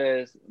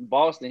 because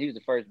Boston, he's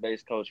the first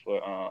base coach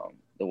for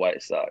the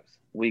White Sox.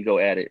 We go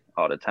at it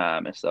all the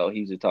time, and so he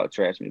used to talk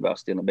trash to me about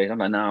stealing base. I'm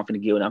like, nah, I'm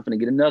finna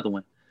get another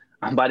one.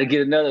 I'm about to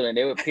get another one.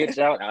 They would pitch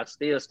out, I'd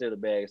still steal the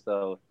bag.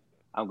 So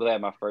I'm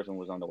glad my first one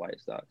was on the White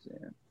Sox.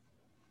 Yeah.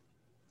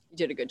 You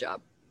did a good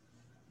job.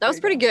 That was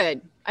pretty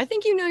good. I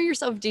think you know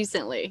yourself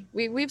decently.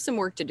 We have some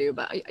work to do,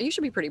 but you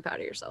should be pretty proud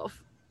of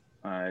yourself.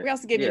 All right. We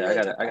also gave you really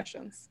tough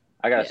questions.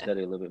 I got to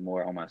study a little bit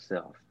more on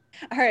myself.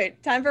 All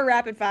right, time for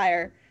rapid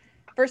fire.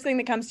 First thing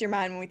that comes to your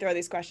mind when we throw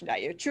these questions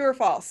at you. True or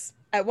false?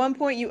 At one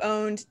point, you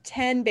owned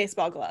 10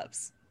 baseball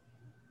gloves.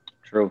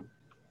 True.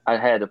 I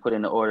had to put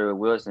in the order with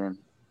Wilson.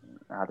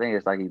 I think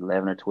it's like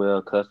 11 or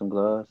 12 custom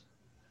gloves.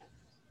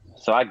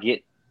 So I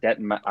get that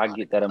amount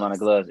of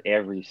gloves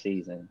every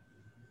season.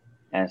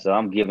 And so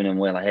I'm giving them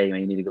away like, hey,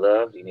 man, you need a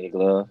glove? You need a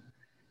glove?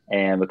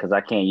 And because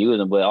I can't use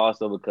them, but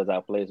also because I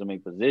play so many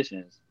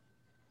positions,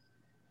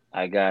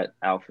 I got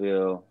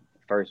outfield,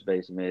 first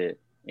base, mid,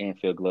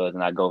 infield gloves,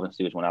 and I go and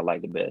see which one I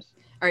like the best.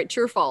 All right,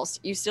 true or false?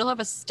 You still have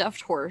a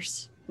stuffed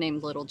horse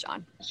named Little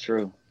John. It's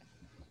true.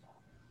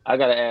 I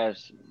gotta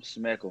ask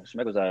Schmeckel.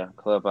 Schmeckel's our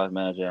clubhouse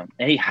manager,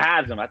 and he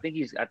hides them. I think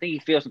he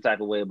feels some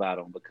type of way about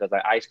them because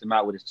I iced him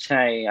out with his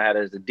chain. I had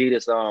his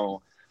Adidas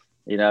on.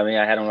 You know what I mean?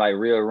 I had him like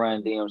Real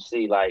Run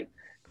DMC, like,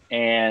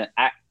 and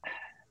I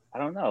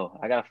don't know.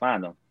 I gotta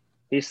find him.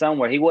 He's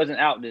somewhere. He wasn't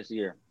out this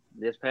year.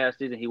 This past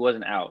season, he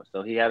wasn't out,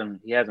 so he has him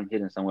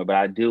hidden somewhere. But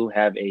I do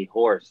have a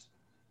horse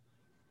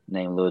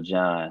named Lil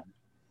John.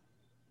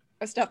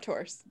 A stuffed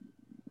horse.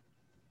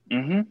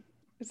 Mm-hmm.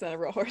 It's not a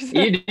real horse.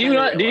 Do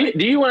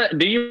you want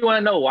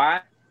to know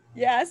why?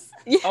 Yes.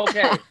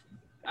 Okay.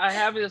 I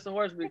have this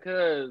horse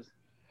because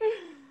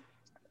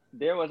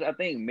there was, I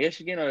think,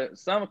 Michigan or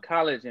some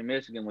college in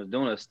Michigan was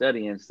doing a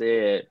study and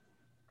said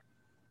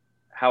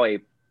how a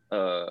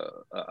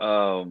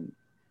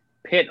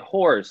pet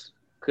horse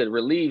could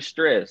relieve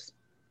stress.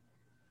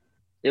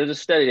 It was a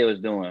study they was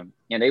doing,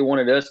 and they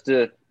wanted us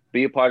to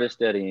be a part of the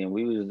study,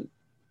 and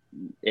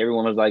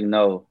everyone was like,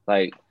 no.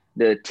 Like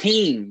the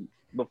team,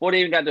 before they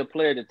even got to the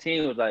player, the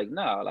team was like,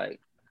 no, like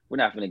we're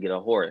not gonna get a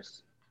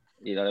horse.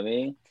 You know what I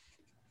mean?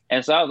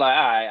 And so I was like,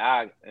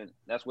 all right,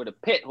 that's where the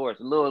pet horse,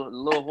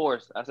 little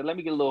horse. I said, let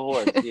me get a little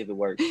horse, see if it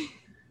works.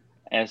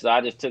 And so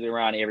I just took it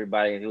around to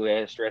everybody who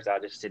had stress. I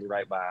just sit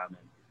right by him and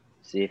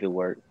see if it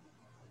worked.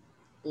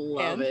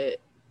 Love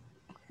it.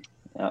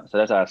 Yeah, so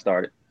that's how I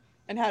started.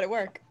 And how'd it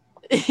work?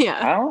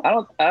 Yeah. I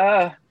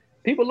don't.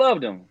 People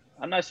loved him.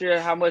 I'm not sure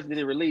how much did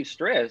it relieve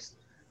stress,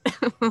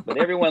 but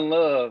everyone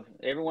loved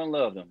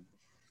him.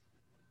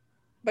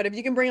 But if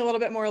you can bring a little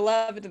bit more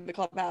love into the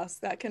clubhouse,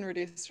 that can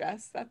reduce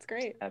stress. That's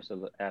great.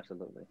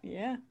 Absolutely.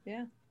 Yeah.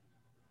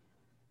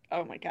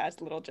 Oh my gosh,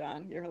 Little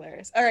John, you're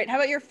hilarious. All right, how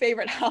about your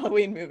favorite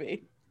Halloween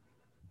movie?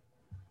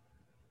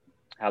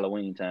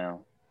 Halloween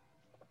Town.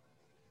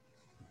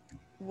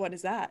 What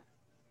is that?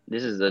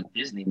 This is a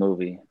Disney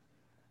movie.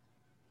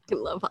 I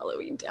love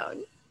Halloween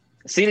Town.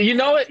 See, you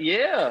know it?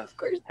 Yeah. Of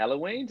course.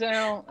 Halloween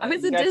Town. I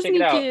was a Disney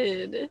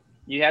kid.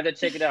 You have to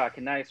check it out. I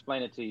cannot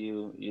explain it to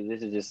you.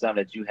 This is just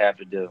something that you have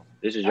to do.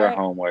 This is your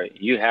homework.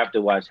 You have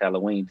to watch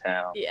Halloween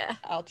Town. Yeah.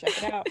 I'll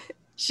check it out.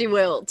 She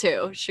will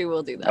too. She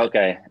will do that.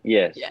 Okay.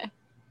 Yes. Yeah.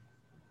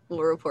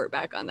 We'll report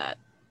back on that.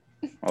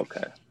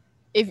 Okay.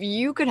 If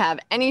you could have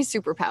any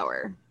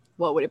superpower,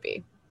 what would it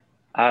be?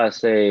 I'd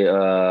say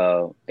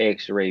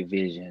X-ray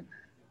vision.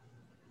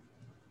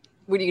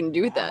 What are you going to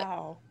do with that?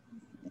 Wow.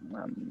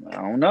 I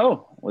don't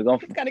know. We're gonna.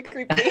 It's kind of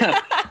creepy.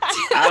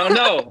 I don't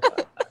know.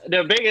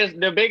 The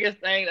biggest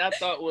thing I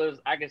thought was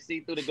I could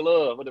see through the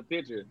glove of the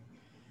picture.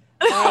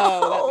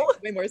 Oh,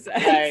 that makes way more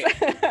sense.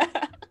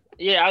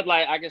 Yeah,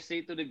 I can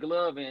see through the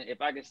glove, and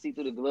if I can see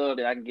through the glove,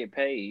 then I can get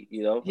paid.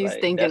 You know, he's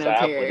thinking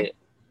up here.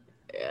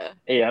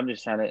 Yeah, I'm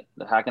just trying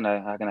to. How can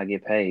I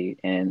get paid?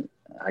 And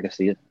I can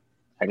see it.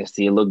 I can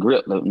see a little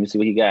grip. Let me see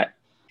what he got.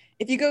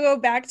 If you could go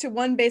back to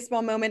one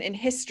baseball moment in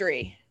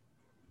history,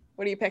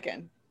 what are you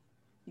picking?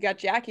 You got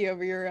Jackie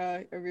over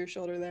your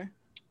shoulder there.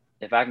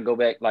 If I can go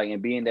back like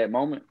and be in that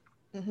moment,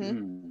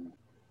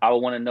 I would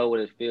want to know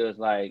what it feels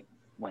like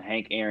when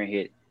Hank Aaron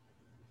hit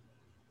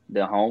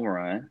the home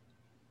run.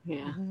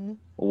 Yeah.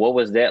 What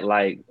was that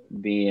like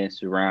being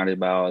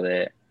surrounded by all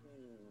that?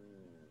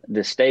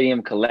 The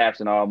stadium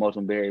collapsing almost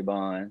on Barry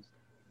Bonds.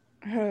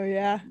 Oh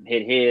yeah.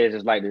 Hit his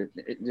just like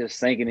just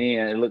sinking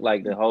in. It looked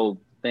like the whole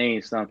thing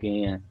sunk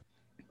in.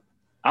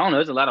 I don't know.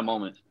 There's a lot of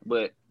moments,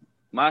 but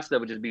my stuff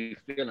would just be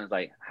feelings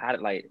like how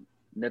like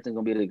nothing's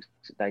gonna be able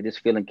to, like this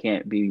feeling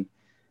can't be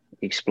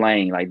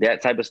explained. Like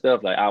that type of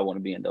stuff. Like I want to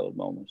be in those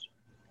moments.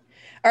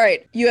 All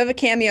right, you have a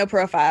Cameo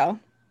profile.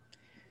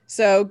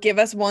 So give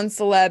us one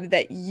celeb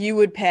that you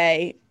would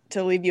pay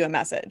to leave you a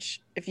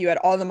message if you had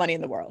all the money in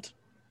the world.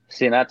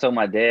 See, and I told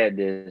my dad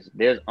this.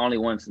 There's only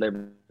one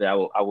celebrity that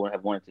I would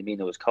have wanted to meet,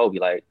 and it was Kobe.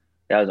 Like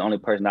that was the only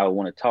person I would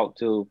want to talk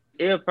to.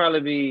 It'll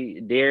probably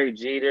be Derek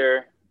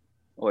Jeter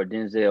or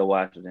Denzel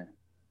Washington.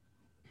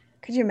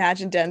 Could you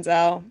imagine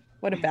Denzel?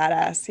 What a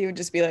badass. He would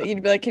just be like,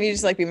 you'd be like, can you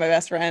just like be my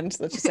best friend?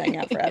 Let's just hang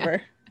out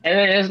forever. And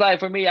then it's like,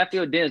 for me, I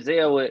feel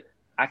Denzel would,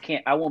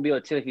 I won't be able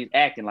to tell if he's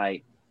acting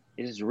like,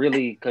 it's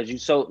really, because you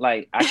so,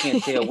 like, I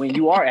can't tell when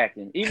you are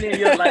acting. Even if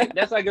you're like,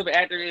 that's like if an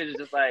actor is, it's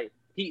just like,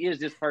 he is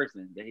this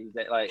person that he's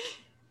that, like.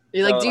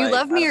 You're like, so, do you like,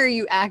 love me or are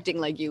you acting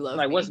like you love me?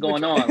 Like, what's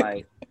going on?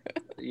 Like,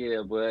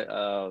 yeah, but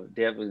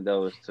definitely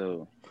those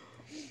two.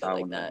 I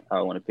like that.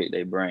 I want to pick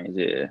their brains,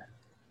 yeah.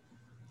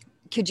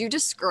 Could you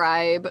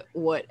describe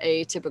what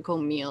a typical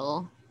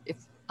meal, if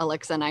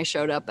Alexa and I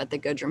showed up at the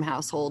Goodrum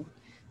household,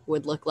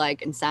 would look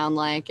like and sound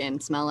like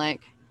and smell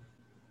like?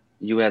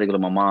 You had to go to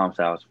my mom's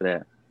house for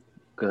that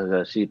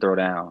because she throw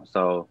down.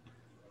 So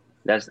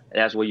that's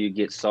where you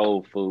get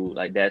soul food.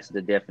 Like that's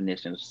the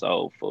definition of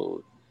soul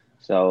food.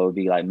 So it'd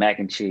be like mac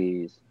and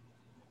cheese.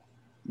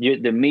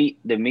 The meat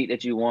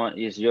that you want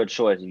is your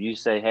choice. If you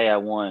say, hey, I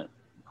want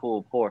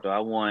pulled pork, or I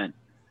want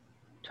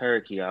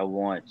turkey, I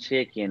want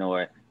chicken,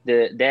 or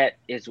that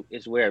is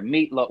where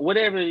meatloaf,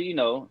 whatever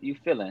you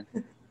feeling,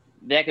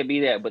 that could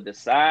be that. But the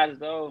sides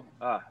though,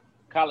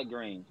 collard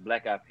greens,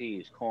 black eyed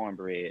peas,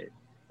 cornbread,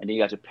 and then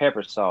you got your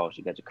pepper sauce,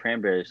 you got your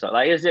cranberry sauce.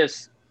 Like it's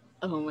just,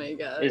 oh my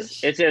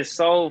gosh, it's just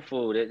soul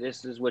food.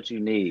 This is what you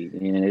need,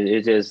 and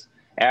it's just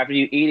after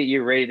you eat it,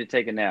 you're ready to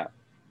take a nap.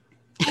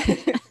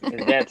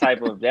 It's that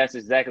type of. That's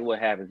exactly what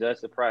happens.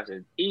 That's the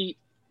process. Eat,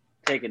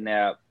 take a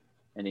nap,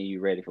 and then you're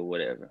ready for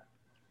whatever.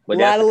 But a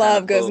lot of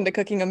love goes into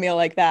cooking a meal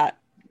like that,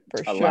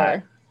 for sure.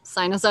 Lot.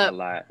 Sign us up. A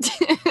lot.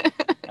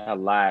 A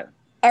lot.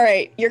 All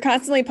right, you're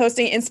constantly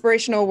posting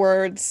inspirational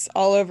words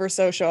all over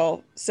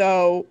social.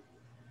 So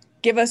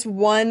give us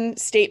one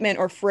statement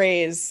or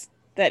phrase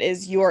that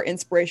is your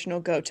inspirational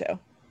go-to.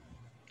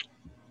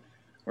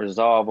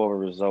 Resolve over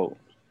result.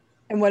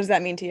 And what does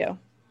that mean to you?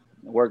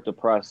 Work the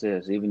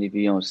process, even if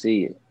you don't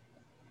see it.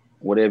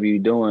 Whatever you're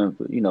doing,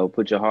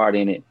 put your heart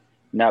in it,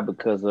 not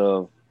because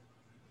of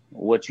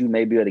what you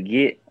may be able to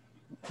get,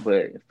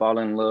 but fall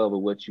in love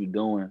with what you're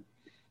doing,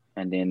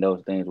 and then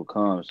those things will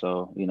come.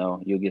 So,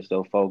 you'll get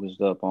so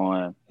focused up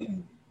on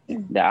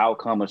the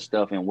outcome of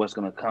stuff and what's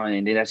going to come.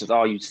 And then that's just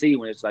all you see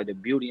when it's like the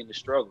beauty in the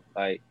struggle.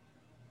 Like,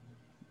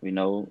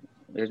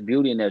 there's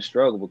beauty in that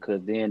struggle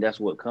because then that's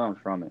what comes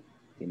from it.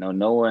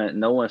 No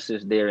one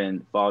sits there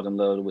and falls in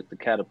love with the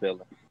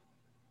caterpillar,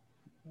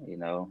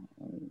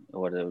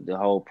 or the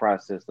whole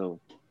process of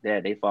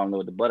that. They fall in love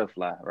with the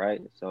butterfly,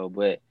 right? So,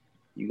 but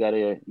you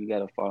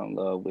gotta fall in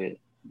love with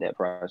that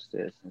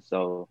process. And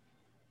so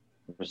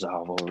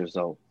resolve over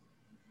result.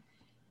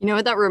 You know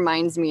what that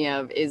reminds me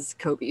of is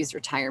Kobe's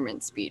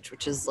retirement speech,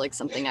 which is like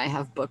something I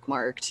have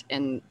bookmarked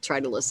and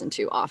try to listen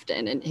to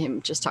often. And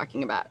him just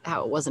talking about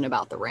how it wasn't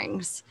about the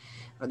rings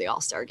or the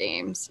All-Star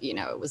games.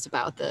 It was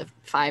about the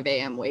 5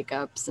 a.m. wake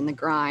ups and the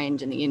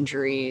grind and the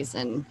injuries.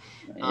 And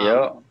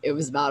it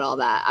was about all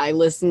that. I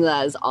listen to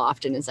that as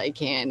often as I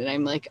can. And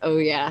I'm like, oh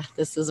yeah,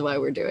 this is why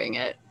we're doing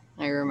it.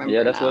 I remember.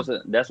 Yeah, that's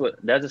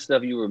the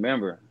stuff you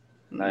remember.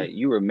 Mm-hmm. Like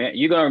you're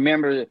gonna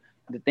remember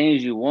the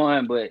things you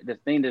won, but the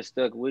thing that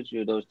stuck with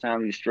you, those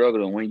times you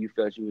struggled and when you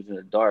felt you was in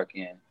the dark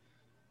and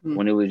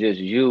when it was just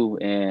you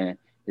and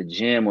the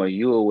gym or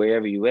you or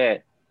wherever you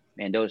at,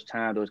 and those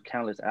times, those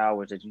countless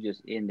hours that you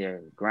just in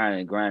there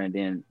grinding,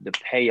 then the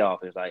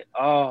payoff is like,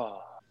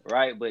 oh,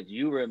 right. But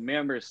you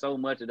remember so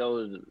much of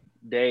those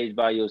days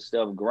by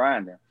yourself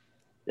grinding.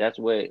 That's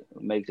what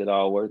makes it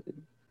all worth it.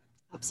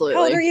 Absolutely.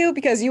 How old are you?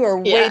 Because you are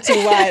way too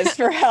wise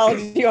for how old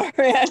you are,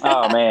 man.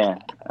 Oh,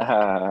 man.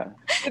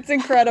 It's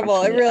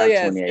incredible. It really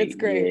is. It's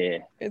great. Yeah.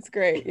 It's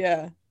great.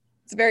 Yeah.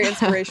 It's very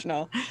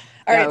inspirational.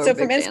 All right. So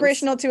from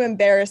inspirational to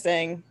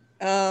embarrassing,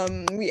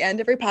 we end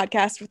every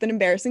podcast with an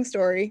embarrassing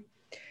story.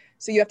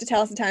 So you have to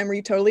tell us a time where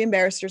you totally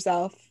embarrassed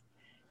yourself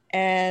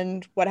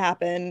and what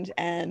happened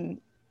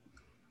and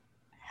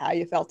how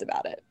you felt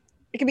about it.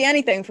 It could be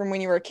anything from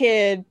when you were a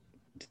kid,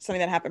 something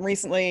that happened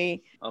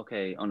recently.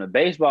 Okay. On the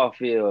baseball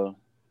field,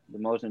 the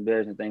most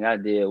embarrassing thing I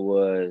did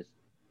was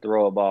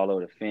throw a ball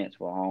over the fence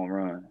for a home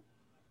run.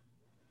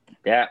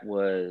 That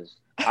was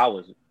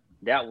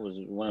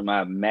one of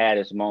my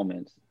maddest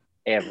moments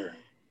ever.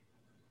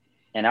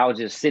 and I was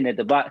just sitting at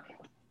the bottom.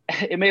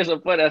 It made it so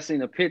funny. I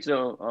seen a picture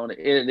on the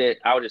internet.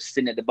 I was just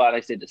sitting at the bottom.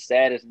 They said the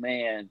saddest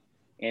man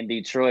in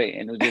Detroit,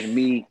 and it was just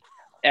me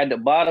at the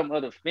bottom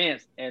of the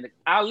fence. And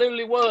I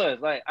literally was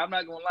like, I'm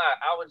not gonna lie,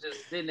 I was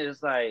just sitting there,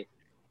 just like,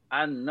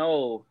 I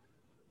know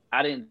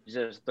I didn't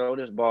just throw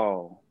this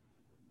ball.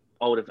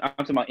 I'm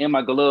talking about in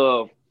my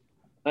glove,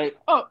 like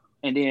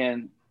and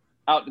then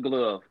out the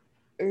glove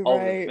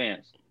over the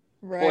fence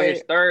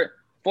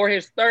for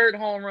his third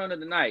home run of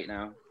the night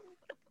now.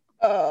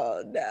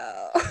 Oh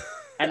no.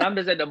 And I'm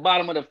just at the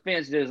bottom of the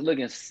fence, just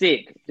looking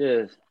sick.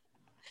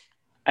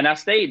 And I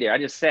stayed there. I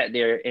just sat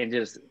there and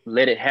just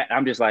let it happen.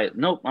 I'm just like,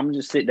 nope, I'm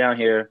just sit down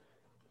here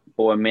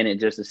for a minute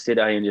just to sit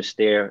out here and just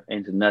stare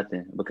into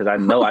nothing, because I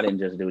know I didn't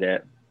just do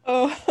that.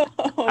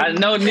 I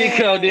know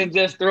Nico didn't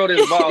just throw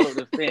this ball over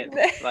the fence.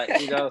 Like,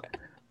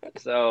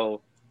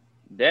 so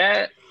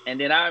that, and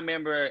then I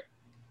remember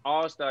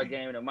All-Star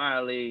game in the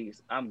minor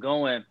leagues. I'm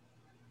going,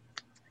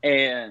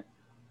 and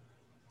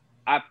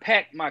I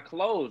packed my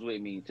clothes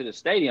with me to the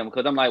stadium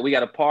because I'm like, we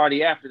got a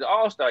party after the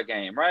All-Star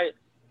game, right?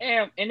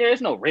 And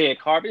there's no red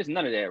carpet. It's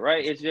none of that,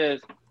 right? It's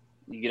just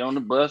you get on the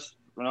bus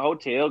from the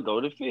hotel, go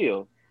to the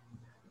field.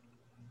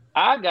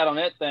 I got on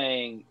that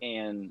thing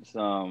in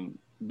some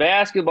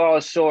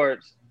basketball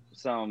shorts,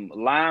 some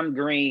lime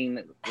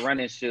green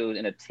running shoes,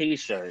 and a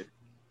T-shirt.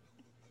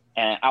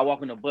 And I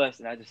walk on the bus,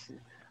 and I'm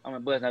on the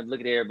bus, and I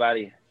look at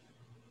everybody,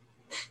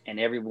 and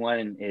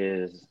everyone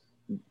is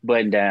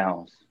button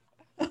downs,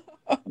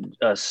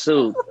 a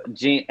suit,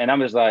 jeans, and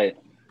I'm just like,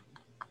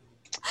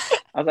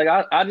 I was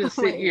like, I'll just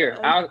sit here.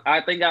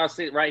 I think I'll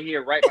sit right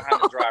here, right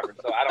behind the driver,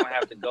 so I don't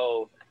have to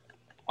go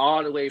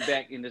all the way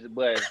back into the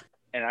bus.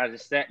 And I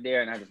just sat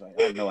there, and I just like,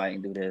 I know I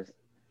ain't do this.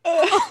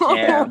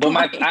 I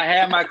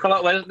had my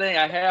clothes. What's the thing?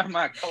 I have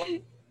my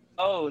clothes.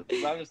 So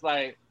I'm just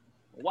like,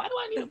 why do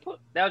I need to put?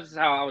 That was just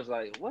how I was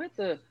like, what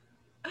the?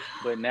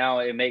 But now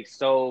it makes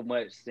so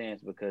much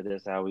sense because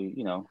that's how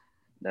we,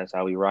 that's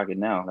how we rock it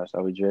now. That's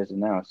how we dress it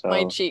now. So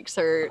my cheeks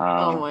hurt.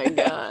 Oh my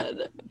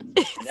god.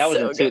 That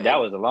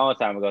was a long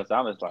time ago. So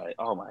I was like,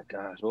 oh my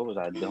gosh, what was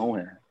I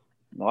doing?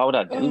 Why would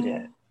I do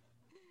that?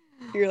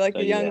 You're like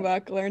a young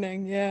buck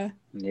learning, yeah.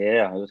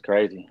 Yeah, it was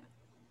crazy.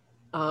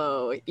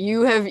 Oh,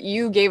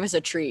 you gave us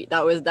a treat.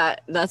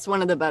 That's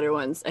one of the better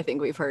ones I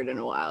think we've heard in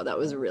a while. That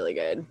was really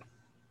good.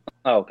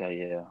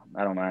 Okay, yeah.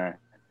 I don't mind.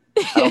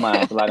 A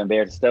lot of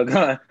embarrassing still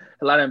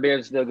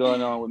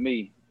going on with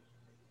me.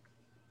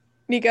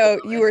 Nico,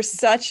 you were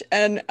such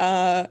an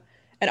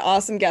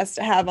awesome guest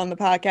to have on the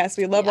podcast.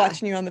 We love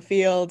watching you on the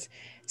field.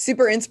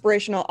 Super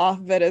inspirational off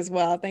of it as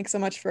well. Thanks so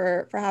much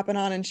for hopping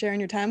on and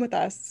sharing your time with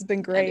us. It's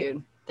been great. Yeah,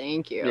 dude.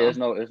 Thank you. Yeah,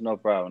 it's no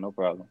problem. No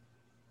problem.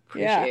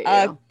 Appreciate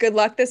you. Good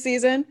luck this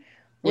season.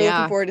 We're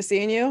looking forward to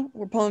seeing you.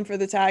 We're pulling for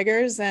the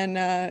Tigers and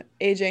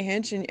AJ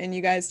Hinch and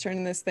you guys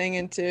turning this thing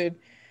into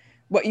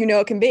what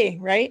it can be,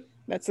 right?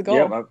 That's the goal.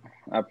 Yeah,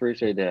 I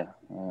appreciate that.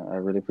 I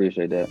really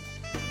appreciate that.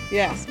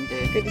 Yeah. Awesome,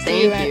 dude. Good to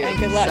see you and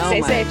good luck.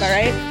 Stay safe, all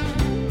right?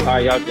 All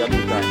right, y'all do the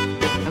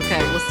same.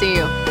 Okay, we'll see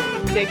you.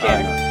 Take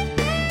care.